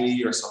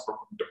anxiety or suffer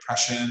from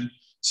depression.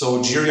 So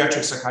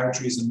geriatric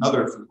psychiatry is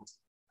another field.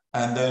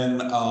 And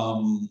then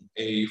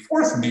a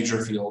fourth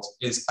major field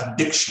is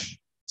addiction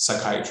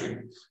psychiatry.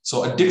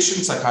 So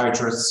addiction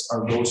psychiatrists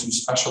are those who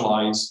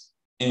specialize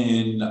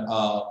in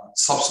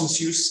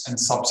substance use and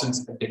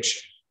substance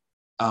addiction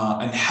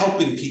and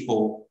helping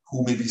people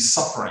who may be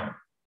suffering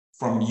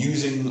from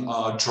using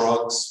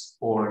drugs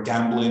or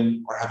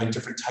gambling or having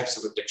different types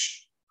of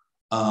addiction.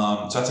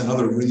 So that's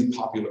another really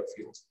popular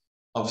field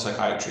of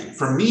psychiatry.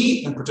 For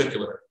me in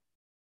particular,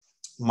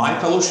 my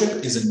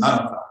fellowship is in none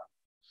of that.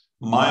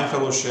 My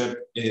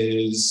fellowship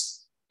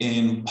is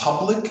in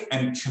public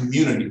and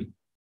community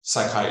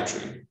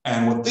psychiatry.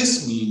 And what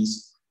this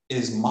means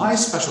is my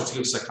specialty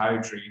of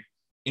psychiatry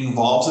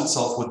involves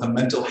itself with the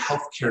mental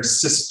health care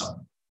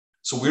system.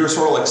 So we are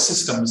sort of like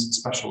systems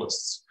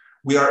specialists.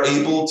 We are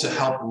able to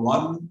help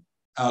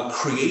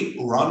create,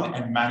 run,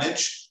 and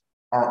manage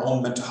our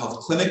own mental health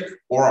clinic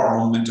or our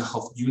own mental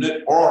health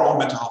unit or our own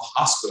mental health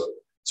hospital.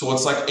 So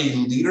it's like a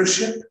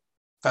leadership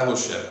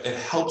fellowship. It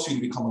helps you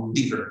to become a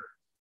leader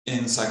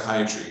in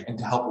psychiatry and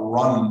to help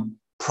run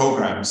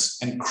programs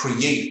and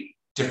create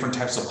different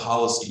types of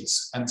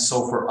policies. And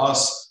so for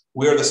us,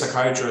 we are the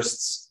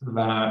psychiatrists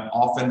that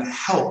often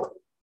help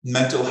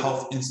mental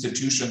health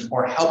institutions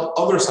or help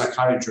other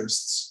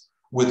psychiatrists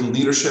with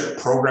leadership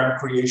program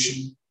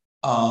creation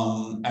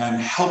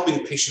and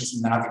helping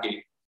patients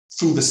navigate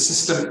through the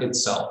system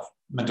itself,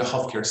 mental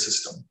health care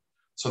system.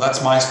 So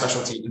that's my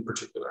specialty in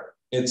particular.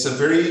 It's a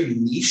very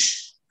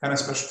niche kind of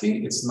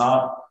specialty. It's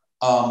not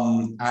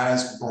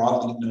as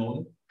broadly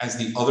known as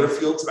the other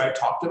fields that I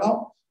talked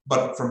about.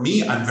 But for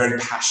me, I'm very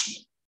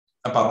passionate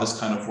about this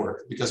kind of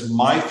work because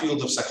my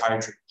field of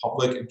psychiatry,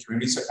 public and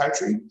community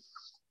psychiatry,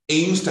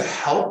 aims to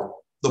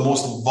help the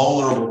most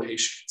vulnerable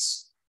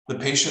patients, the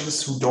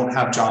patients who don't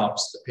have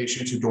jobs, the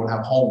patients who don't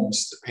have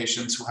homes, the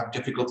patients who have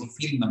difficulty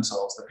feeding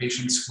themselves, the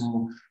patients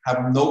who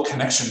have no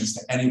connections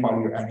to anybody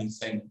or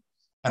anything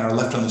and are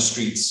left on the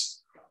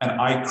streets. And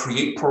I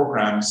create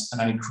programs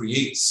and I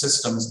create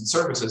systems and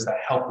services that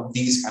help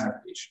these kind of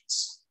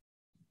patients.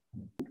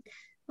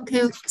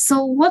 Okay,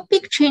 so what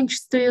big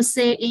changes do you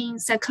see in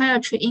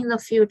psychiatry in the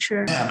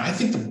future? Man, I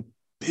think the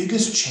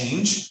biggest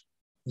change,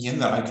 Yin,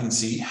 that I can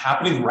see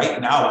happening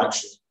right now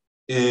actually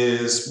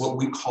is what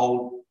we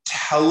call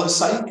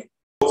telepsych.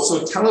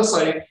 So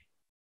telepsych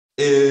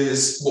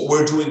is what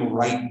we're doing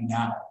right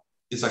now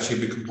is actually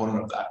a big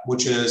component of that,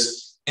 which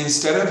is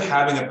instead of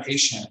having a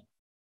patient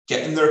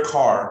get in their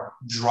car,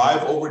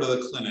 drive over to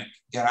the clinic,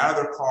 get out of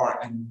their car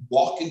and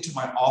walk into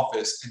my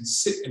office and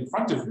sit in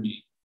front of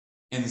me.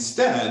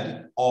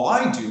 Instead, all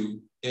I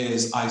do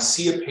is I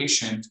see a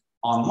patient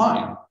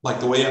online, like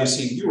the way I'm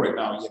seeing you right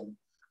now.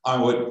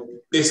 I would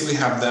basically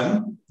have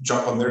them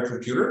jump on their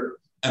computer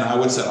and I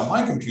would sit on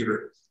my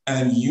computer.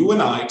 And you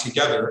and I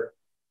together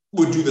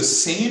would do the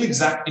same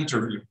exact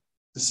interview,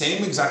 the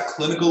same exact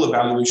clinical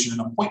evaluation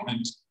and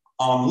appointment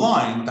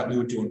online that we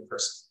would do in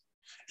person.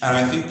 And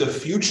I think the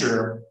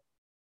future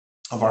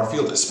of our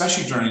field,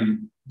 especially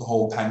during the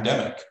whole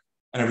pandemic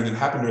and everything that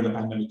happened during the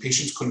pandemic,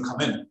 patients couldn't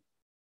come in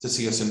to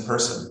see us in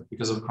person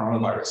because of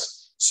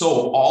coronavirus.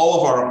 So all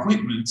of our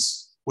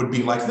appointments would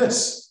be like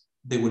this.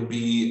 They would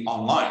be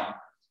online.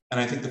 And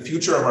I think the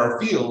future of our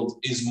field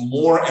is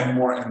more and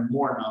more and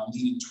more now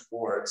leaning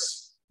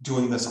towards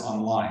doing this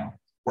online,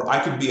 where I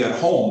could be at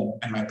home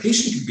and my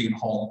patient could be at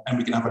home and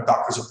we can have a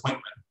doctor's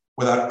appointment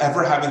without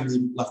ever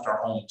having left our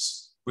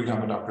homes. We can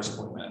have a doctor's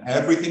appointment.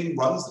 Everything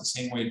runs the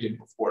same way it did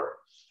before.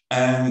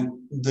 And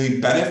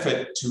the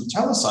benefit to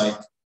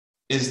telepsych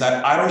is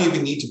that I don't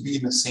even need to be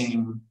in the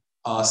same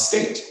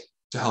state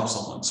to help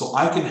someone. So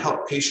I can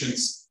help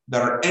patients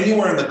that are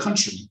anywhere in the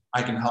country.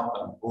 I can help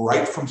them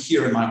right from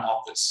here in my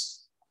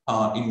office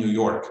in New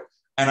York.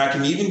 And I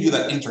can even do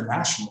that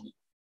internationally,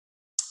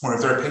 where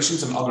if there are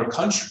patients in other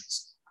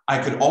countries,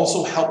 I could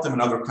also help them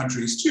in other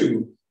countries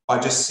too by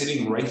just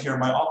sitting right here in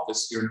my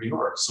office here in New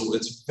York. So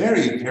it's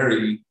very,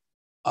 very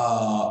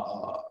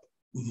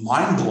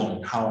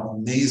mind-blowing how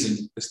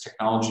amazing this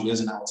technology is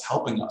and how it's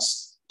helping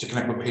us to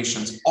connect with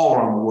patients all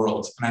around the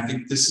world. And I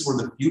think this is where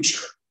the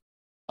future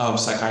of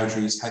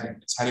psychiatry is heading.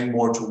 It's heading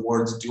more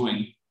towards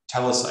doing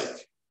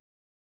telepsych.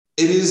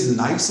 It is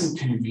nice and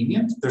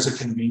convenient. There's a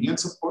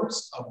convenience, of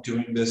course, of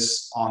doing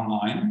this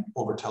online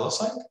over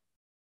telepsych,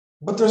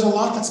 but there's a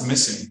lot that's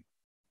missing,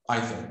 I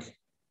think,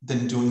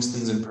 than doing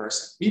things in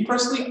person. Me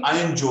personally,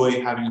 I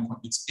enjoy having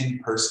appointments in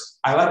person.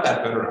 I like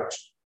that better,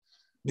 actually.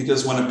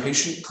 Because when a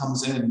patient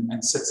comes in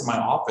and sits in my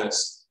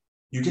office,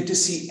 you get to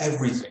see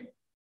everything.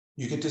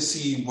 You get to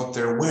see what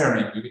they're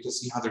wearing. You get to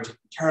see how they're taking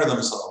care of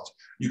themselves.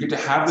 You get to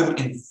have them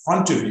in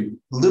front of you,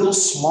 little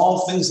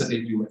small things that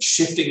they do, like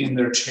shifting in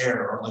their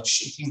chair or like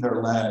shaking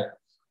their leg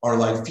or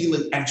like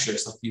feeling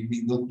anxious, like you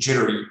look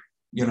jittery,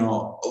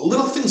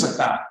 little things like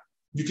that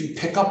you can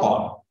pick up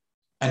on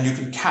and you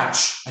can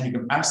catch and you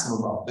can ask them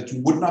about that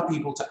you would not be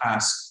able to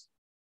ask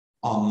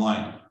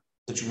online,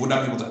 that you would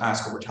not be able to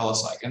ask over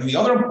telepsych. And the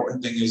other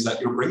important thing is that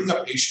you're bringing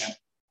a patient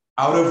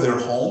out of their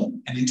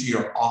home and into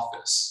your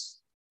office.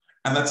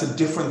 And that's a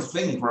different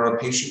thing for a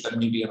patient that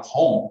may be at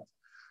home.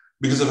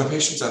 Because if a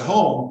patient's at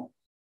home,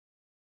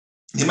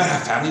 they might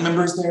have family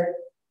members there.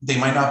 They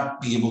might not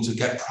be able to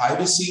get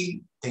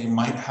privacy. They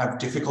might have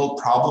difficult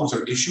problems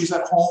or issues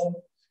at home.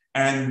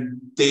 And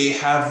they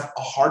have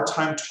a hard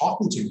time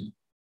talking to me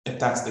if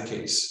that's the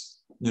case.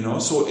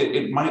 So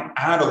it might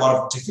add a lot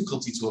of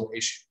difficulty to a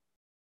patient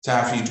to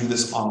have you do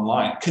this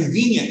online.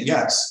 Convenient,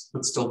 yes,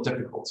 but still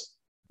difficult.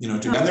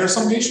 And there are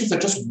some patients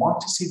that just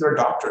want to see their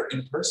doctor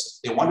in person.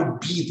 They want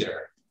to be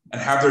there and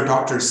have their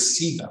doctor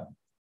see them.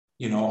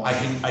 I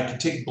can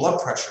take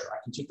blood pressure, I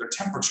can take their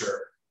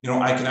temperature,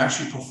 I can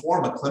actually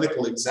perform a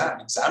clinical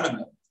examine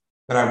them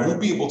that I won't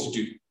be able to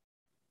do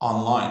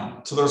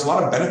online. So there's a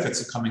lot of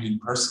benefits of coming in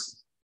person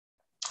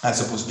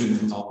as opposed to doing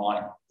things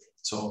online.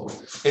 So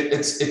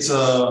it's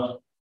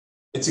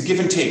a give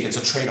and take, it's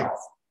a trade-off,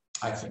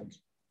 I think,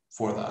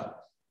 for that.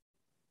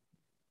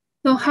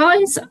 So how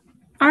is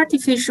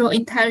artificial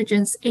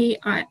intelligence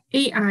AI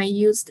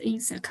used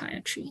in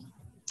psychiatry?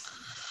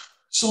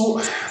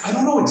 So I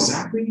don't know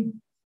exactly.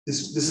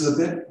 This is a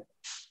bit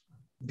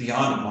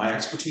beyond my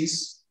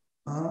expertise,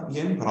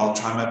 Yin, but I'll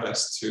try my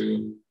best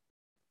to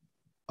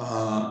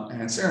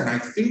answer. And I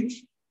think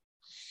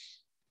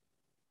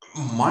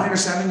my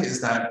understanding is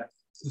that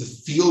the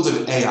field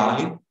of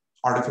AI,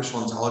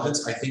 artificial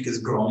intelligence, I think is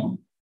growing.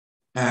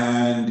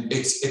 And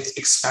it's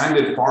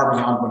expanded far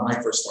beyond when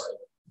I first started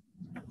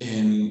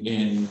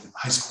in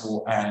high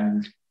school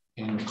and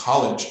in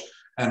college.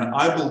 And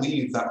I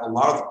believe that a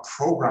lot of the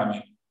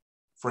programming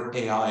for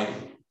AI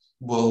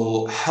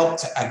will help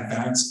to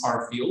advance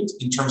our field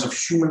in terms of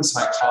human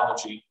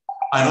psychology.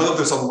 I know that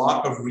there's a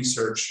lot of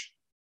research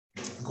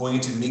going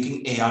into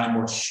making AI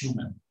more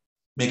human,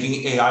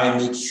 making AI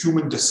make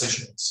human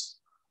decisions,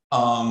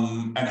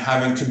 and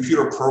having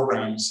computer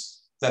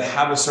programs that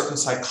have a certain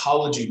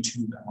psychology to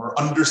them or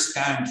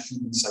understand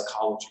human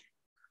psychology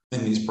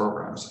in these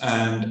programs.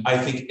 And I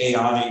think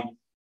AI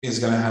is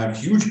going to have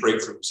huge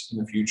breakthroughs in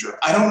the future.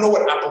 I don't know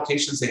what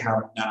applications they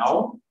have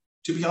now,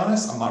 to be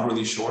honest. I'm not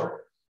really sure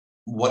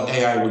what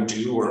AI would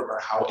do or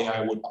how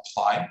AI would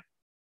apply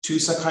to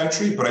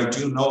psychiatry, but I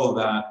do know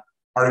that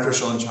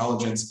artificial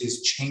intelligence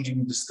is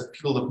changing just the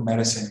field of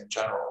medicine in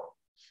general.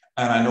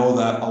 And I know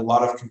that a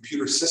lot of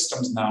computer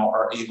systems now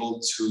are able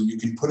to, you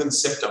can put in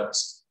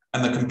symptoms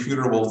and the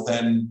computer will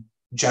then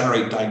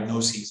generate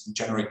diagnoses and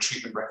generate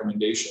treatment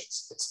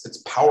recommendations.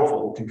 It's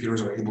powerful what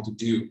computers are able to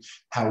do.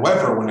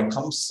 However, when it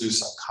comes to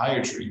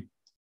psychiatry,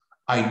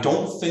 I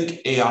don't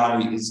think AI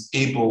is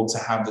able to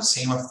have the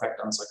same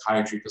effect on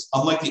psychiatry, because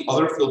unlike the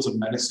other fields of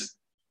medicine,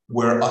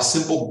 where a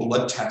simple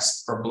blood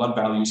test for blood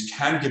values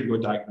can give you a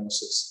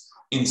diagnosis,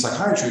 in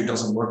psychiatry, it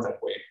doesn't work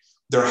that way.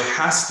 There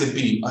has to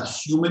be a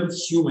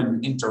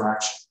human-human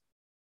interaction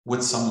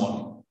with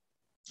someone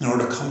in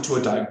order to come to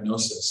a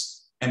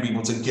diagnosis and be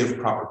able to give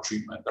proper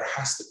treatment. There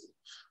has to be,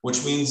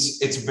 which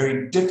means it's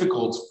very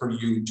difficult for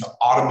you to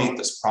automate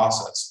this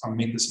process or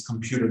make this a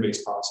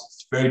computer-based process.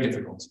 It's very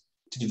difficult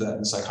to do that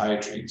in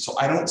psychiatry. So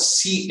I don't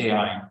see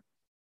AI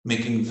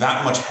making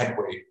that much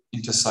headway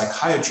into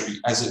psychiatry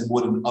as it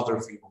would in other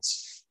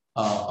fields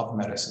of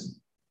medicine.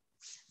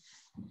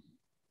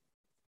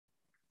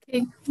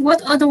 Okay.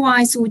 What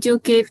advice would you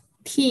give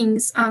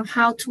teens on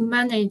how to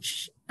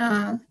manage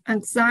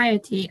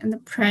anxiety and the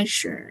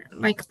pressure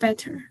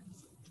better?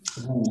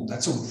 Ooh,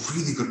 that's a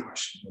really good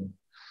question.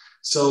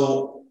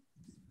 So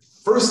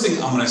first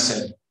thing I'm going to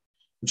say,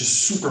 which is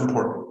super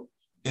important,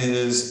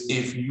 is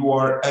if you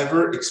are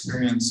ever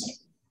experiencing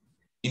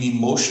an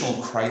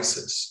emotional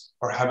crisis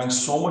or having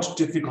so much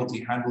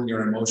difficulty handling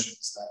your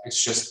emotions that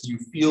it's just you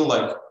feel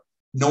like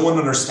no one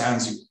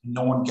understands you,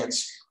 no one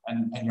gets you,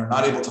 and you're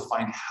not able to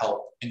find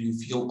help, and you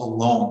feel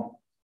alone,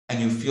 and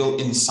you feel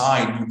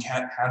inside you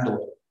can't handle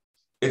it,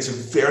 it's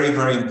very,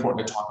 very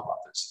important to talk about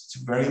this.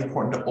 It's very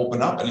important to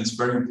open up, and it's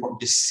very important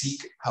to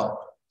seek help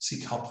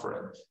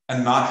for it,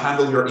 and not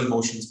handle your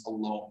emotions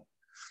alone.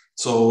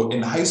 So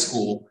in high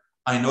school,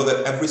 I know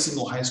that every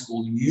single high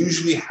school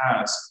usually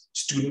has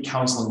student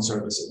counseling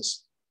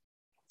services.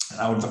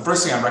 And the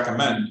first thing I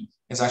recommend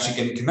is actually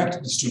getting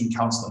connected to student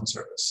counseling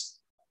service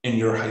in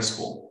your high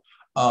school.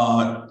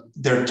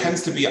 There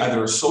tends to be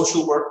either a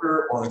social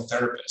worker or a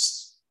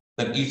therapist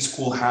that each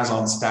school has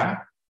on staff.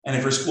 And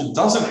if your school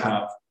doesn't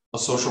have a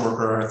social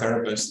worker or a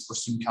therapist for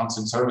student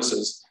counseling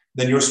services,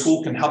 then your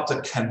school can help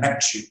to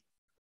connect you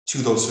to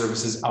those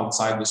services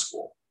outside the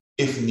school,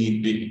 if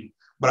need be.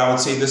 But I would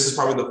say this is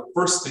probably the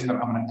first thing that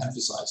I'm going to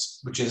emphasize,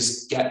 which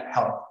is get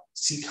help,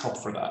 seek help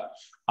for that.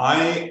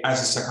 I,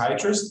 as a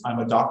psychiatrist, I'm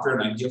a doctor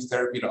and I give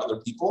therapy to other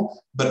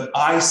people, but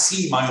I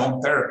see my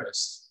own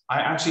therapist.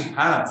 I actually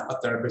have a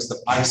therapist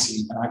that I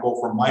see, and I go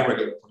for my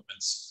regular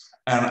appointments,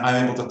 and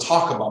I'm able to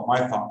talk about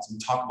my thoughts and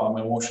talk about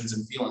my emotions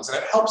and feelings, and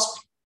it helps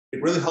me.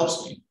 It really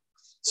helps me.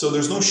 So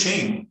there's no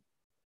shame.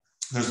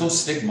 There's no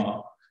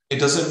stigma. It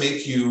doesn't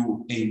make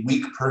you a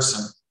weak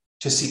person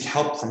to seek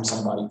help from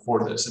somebody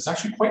for this. It's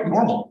actually quite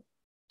normal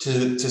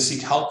to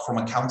seek help from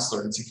a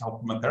counselor and seek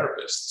help from a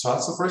therapist. So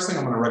that's the first thing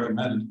I'm going to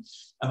recommend.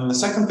 And then the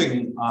second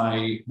thing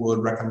I would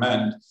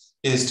recommend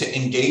is to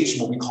engage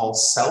in what we call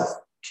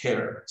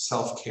self-care.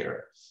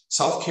 Self-care.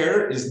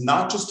 Self-care is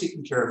not just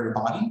taking care of your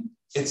body,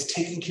 it's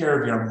taking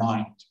care of your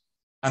mind.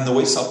 And the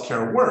way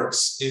self-care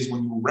works is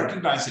when you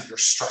recognize that you're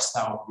stressed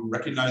out, you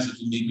recognize that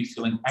you may be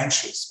feeling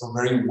anxious or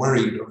very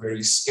worried or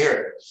very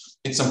scared,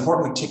 it's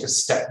important to take a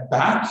step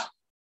back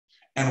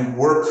and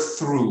work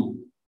through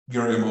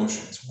your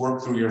emotions,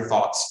 work through your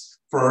thoughts.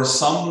 For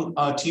some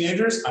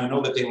teenagers, I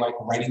know that they like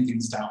writing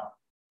things down.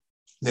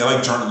 They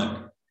like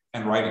journaling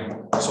and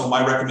writing. So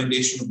my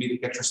recommendation would be to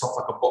get yourself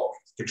like a book,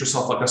 get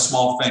yourself like a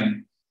small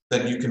thing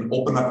that you can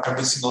open up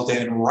every single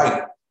day and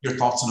write your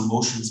thoughts and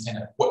emotions in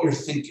it, what you're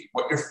thinking,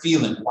 what you're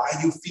feeling, why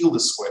you feel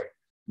this way,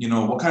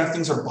 what kind of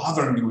things are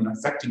bothering you and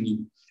affecting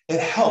you. It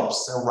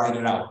helps to write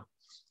it out.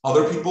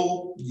 Other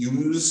people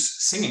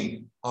use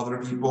singing.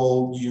 Other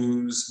people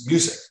use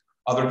music.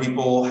 Other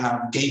people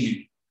have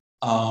gaming,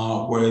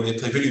 where they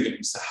play video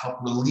games to help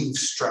relieve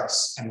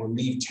stress and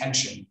relieve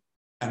tension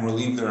and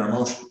relieve their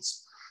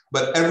emotions.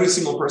 But every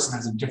single person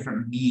has a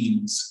different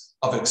means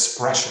of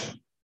expression.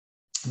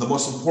 The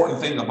most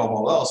important thing above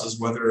all else is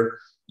whether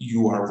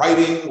you are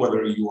writing,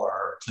 whether you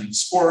are playing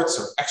sports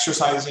or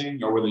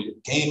exercising, or whether you're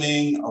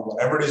gaming or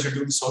whatever it is you're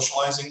doing,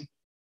 socializing.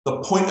 The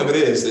point of it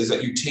is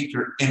that you take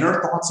your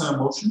inner thoughts and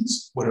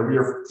emotions, whatever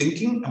you're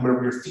thinking and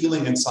whatever you're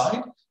feeling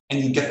inside, and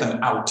you get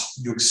them out,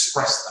 you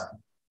express them.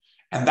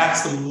 And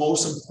that's the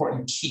most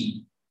important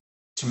key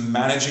to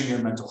managing your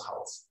mental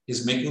health,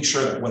 is making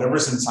sure that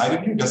whatever's inside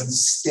of you doesn't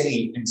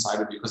stay inside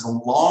of you. Because the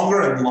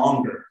longer and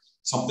longer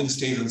something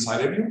stays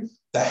inside of you,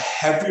 the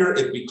heavier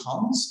it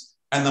becomes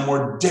and the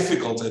more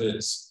difficult it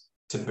is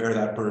to bear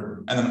that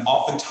burden. And then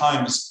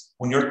oftentimes,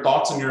 when your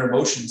thoughts and your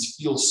emotions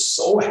feel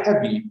so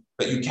heavy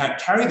that you can't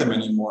carry them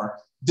anymore,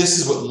 this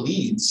is what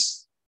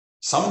leads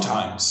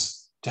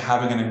sometimes to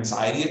having an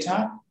anxiety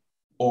attack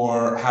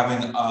or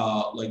having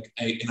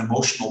an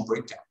emotional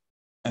breakdown.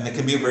 And it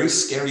can be a very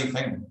scary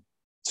thing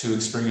to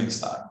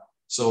experience that.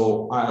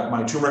 So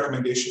my two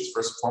recommendations,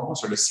 first and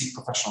foremost, are to seek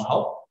professional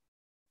help.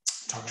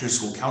 Talk to your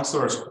school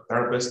counselor or school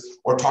therapist,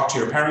 or talk to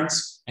your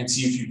parents and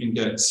see if you can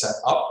get set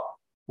up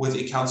with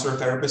a counselor or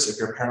therapist if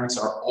your parents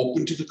are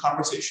open to the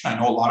conversation. I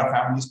know a lot of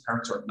families,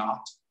 parents are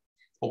not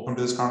open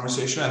to this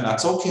conversation, and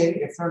that's okay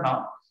if they're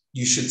not.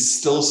 You should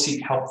still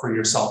seek help for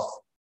yourself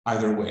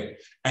either way.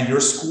 And your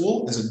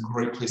school is a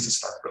great place to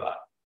start for that.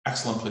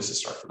 Excellent place to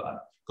start for that,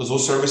 because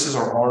those services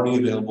are already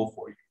available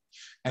for you.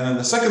 And then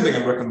the second thing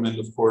I recommend,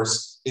 of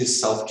course, is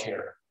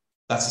self-care.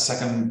 That's the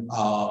second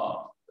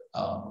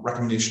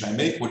recommendation I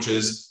make, which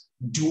is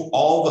do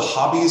all the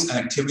hobbies and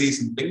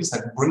activities and things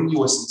that bring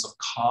you a sense of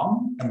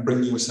calm and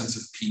bring you a sense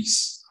of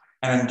peace,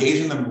 and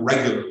engage in them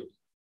regularly.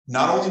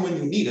 Not only when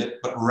you need it,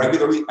 but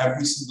regularly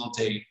every single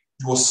day.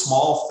 Do a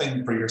small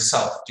thing for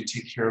yourself to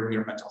take care of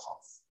your mental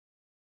health.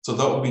 So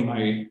that would be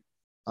my,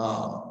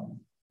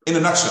 in a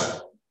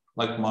nutshell,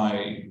 like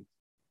my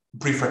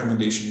brief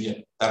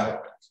recommendation that I would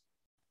make.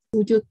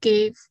 Would you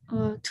give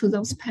to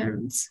those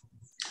parents?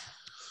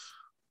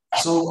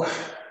 So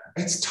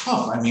it's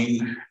tough. I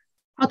mean,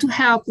 how to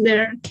help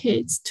their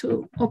kids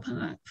to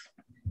open up.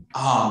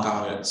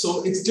 Got it.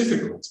 So it's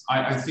difficult.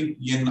 I think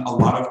a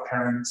lot of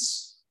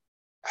parents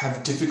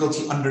have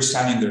difficulty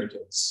understanding their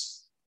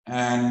kids.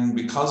 And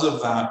because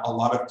of that, a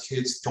lot of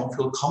kids don't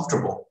feel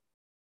comfortable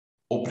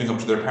opening up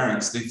to their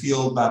parents. They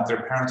feel that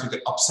their parents will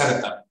get upset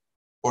at them,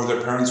 or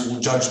their parents will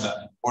judge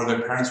them, or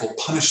their parents will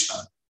punish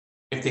them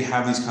if they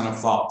have these kind of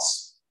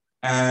thoughts.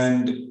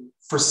 And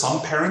for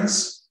some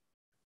parents,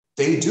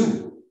 they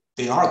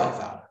are like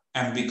that.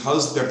 And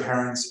because their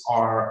parents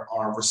are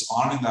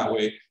responding that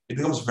way, it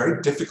becomes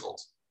very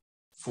difficult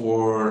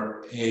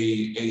for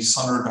a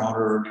son or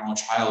daughter, a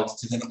child,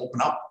 to then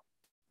open up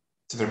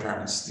to their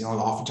parents.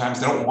 Oftentimes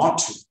they don't want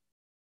to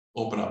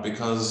open up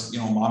because,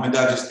 mom and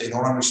dad they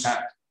don't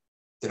understand.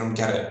 They don't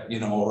get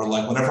it, or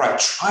like whenever I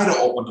try to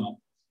open up,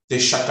 they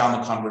shut down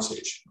the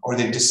conversation or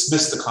they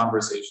dismiss the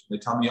conversation. They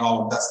tell me,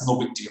 oh, that's no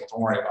big deal.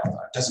 Don't worry about that.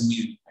 It doesn't mean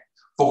anything.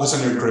 Focus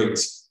on your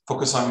grades.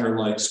 Focus on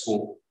your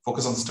school.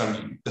 Focus on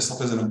studying. This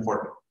stuff isn't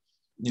important.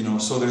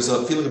 So there's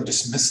a feeling of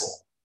dismissal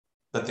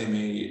that they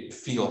may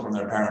feel from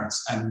their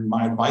parents. And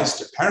my advice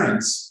to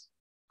parents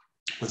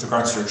with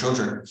regards to your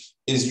children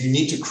is you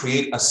need to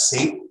create a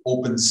safe,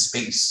 open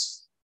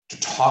space to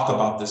talk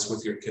about this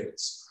with your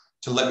kids,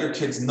 to let your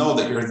kids know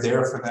that you're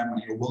there for them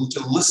and you're willing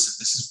to listen.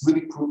 This is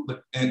really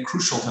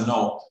crucial to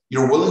know.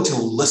 You're willing to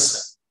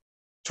listen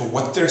to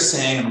what they're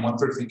saying and what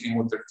they're thinking,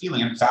 what they're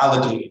feeling, and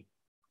validating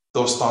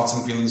those thoughts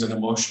and feelings and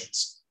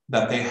emotions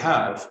that they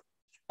have.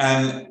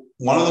 And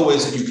one of the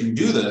ways that you can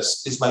do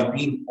this is by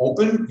being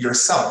open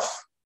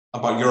yourself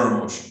about your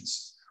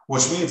emotions,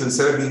 which means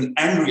instead of being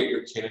angry at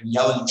your kid and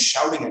yelling and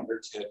shouting at your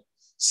kid,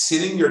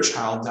 sitting your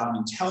child down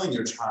and telling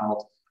your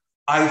child,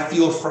 I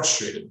feel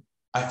frustrated.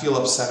 I feel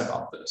upset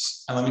about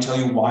this. And let me tell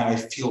you why I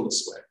feel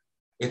this way.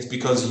 It's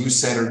because you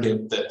said or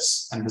did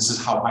this, and this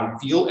is how I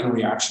feel in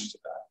reaction to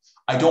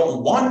that. I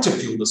don't want to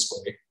feel this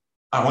way.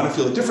 I want to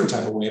feel a different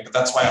type of way, but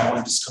that's why I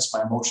want to discuss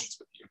my emotions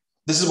with you.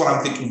 This is what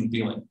I'm thinking and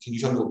feeling. Can you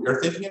tell me what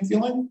you're thinking and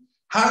feeling?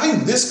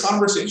 Having this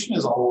conversation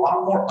is a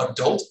lot more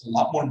adult, a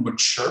lot more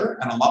mature,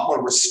 and a lot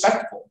more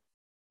respectful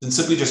than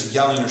simply just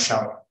yelling or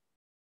shouting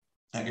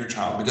at your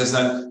child, because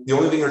then the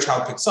only thing your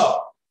child picks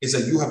up is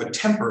that you have a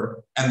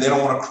temper and they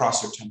don't want to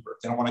cross your temper.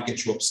 They don't want to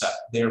get you upset.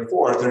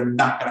 Therefore, they're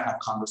not going to have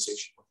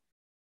conversation with you.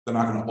 They're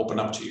not going to open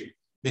up to you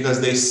because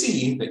they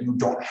see that you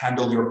don't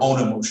handle your own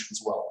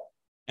emotions well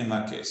in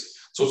that case.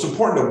 So it's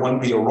important to, one,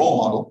 be a role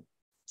model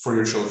for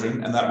your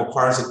children, and that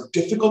requires a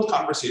difficult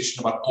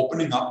conversation about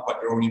opening up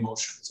about your own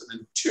emotions. And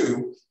then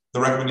two, the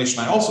recommendation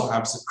I also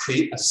have is to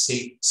create a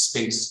safe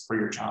space for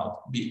your child.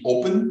 Be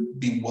open,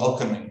 be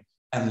welcoming,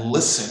 and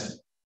listen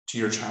to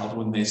your child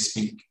when they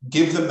speak.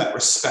 Give them that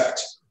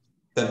respect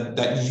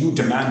that you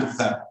demand of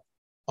them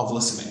of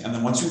listening. And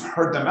then once you've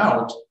heard them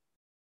out,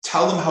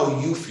 tell them how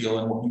you feel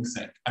and what you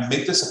think, and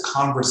make this a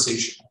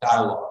conversation, a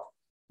dialogue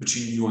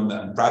between you and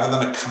them, rather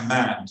than a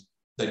command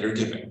that you're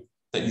giving,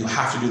 that you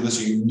have to do this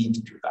or you need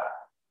to do that.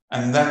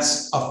 And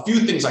that's a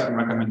few things I can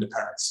recommend to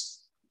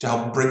parents to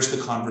help bridge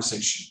the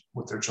conversation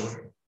with their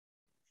children.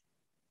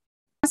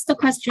 Ask the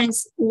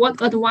questions,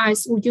 what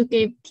advice would you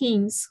give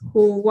teens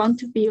who want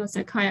to be a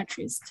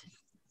psychiatrist?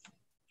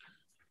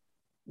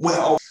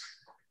 Well,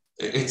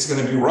 it's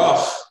going to be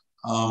rough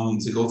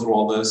to go through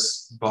all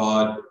this,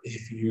 but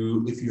if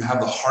you have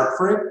the heart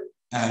for it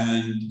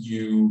and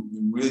you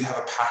really have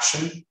a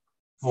passion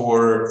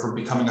for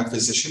becoming a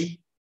physician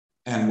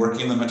and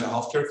working in the mental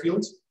health care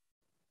field,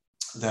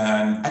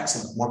 then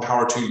excellent, more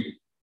power to you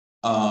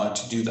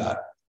to do that.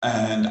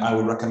 And I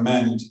would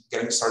recommend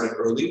getting started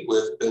early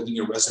with building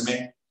your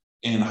resume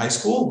in high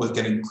school, with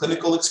getting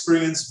clinical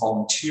experience,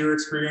 volunteer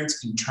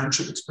experience,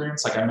 internship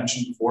experience, like I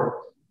mentioned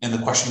before in the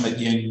question that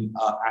Yin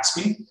asked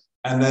me.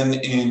 And then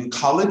in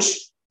college,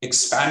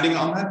 expanding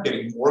on that,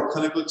 getting more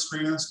clinical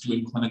experience,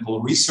 doing clinical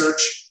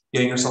research,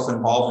 getting yourself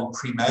involved in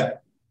pre-med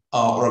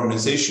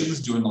organizations,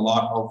 doing a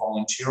lot of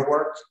volunteer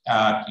work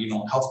at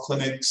health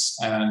clinics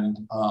and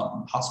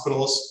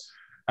hospitals.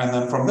 And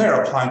then from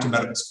there, applying to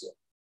medical school.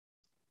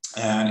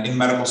 And in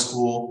medical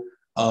school,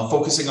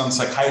 focusing on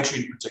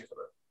psychiatry in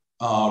particular,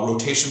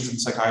 rotations in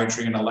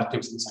psychiatry and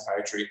electives in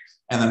psychiatry.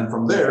 And then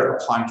from there,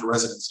 applying to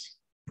residency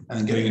and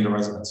then getting into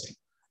residency.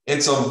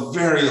 It's a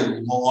very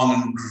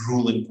long and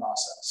grueling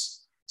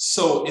process.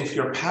 So if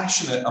you're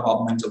passionate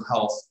about mental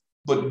health,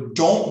 but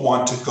don't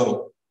want to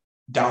go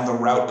down the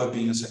route of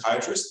being a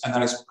psychiatrist, and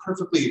that is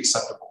perfectly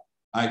acceptable.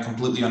 I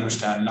completely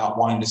understand not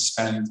wanting to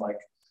spend like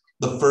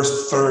the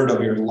first third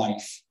of your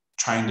life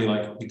trying to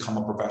like become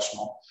a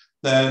professional.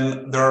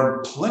 Then there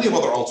are plenty of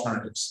other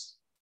alternatives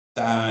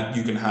that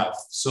you can have.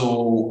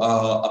 So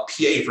a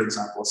PA, for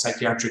example, a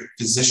psychiatric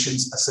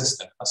physician's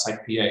assistant, a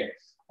psych PA,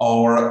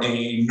 or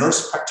a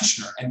nurse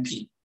practitioner,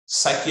 NP,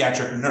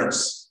 psychiatric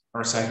nurse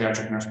or a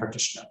psychiatric nurse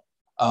practitioner.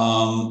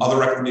 Other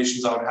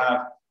recommendations I would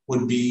have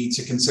would be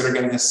to consider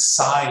getting a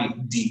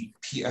PsyD,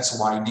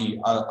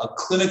 PSYD, a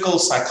clinical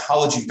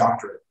psychology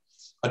doctorate,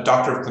 a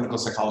doctor of clinical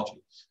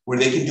psychology, where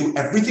they can do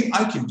everything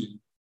I can do,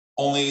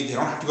 only they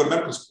don't have to go to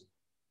medical school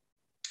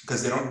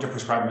because they don't need to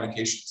prescribe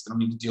medications. They don't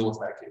need to deal with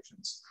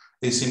medications.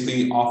 They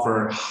simply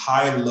offer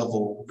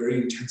high-level, very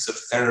intensive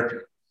therapy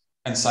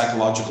and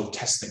psychological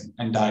testing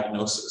and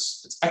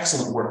diagnosis. It's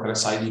excellent work that a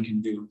PsyD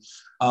can do.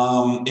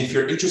 If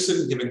you're interested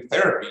in giving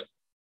therapy,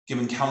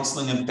 giving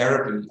counseling and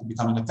therapy and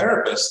becoming a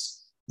therapist,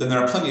 then there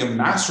are plenty of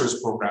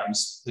master's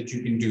programs that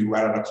you can do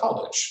right out of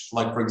college.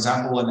 Like, for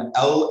example, an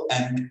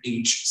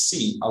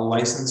LMHC, a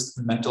licensed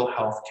mental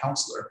health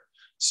counselor.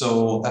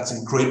 So that's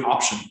a great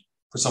option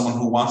for someone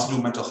who wants to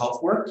do mental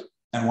health work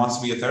and wants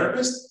to be a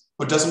therapist,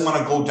 but doesn't want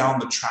to go down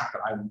the track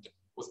that I went down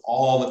with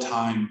all the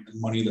time and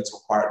money that's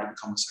required to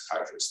become a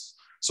psychiatrist.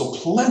 So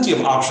plenty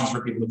of options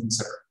for people to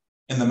consider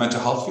in the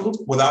mental health field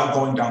without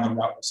going down the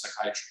route of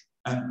psychiatry.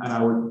 And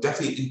I would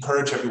definitely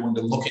encourage everyone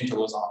to look into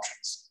those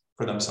options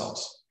for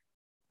themselves.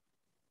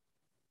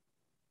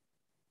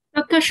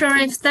 Dr.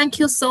 Shareef, thank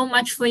you so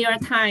much for your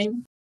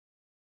time.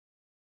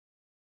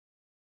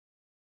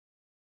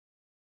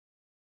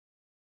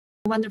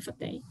 Wonderful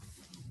day.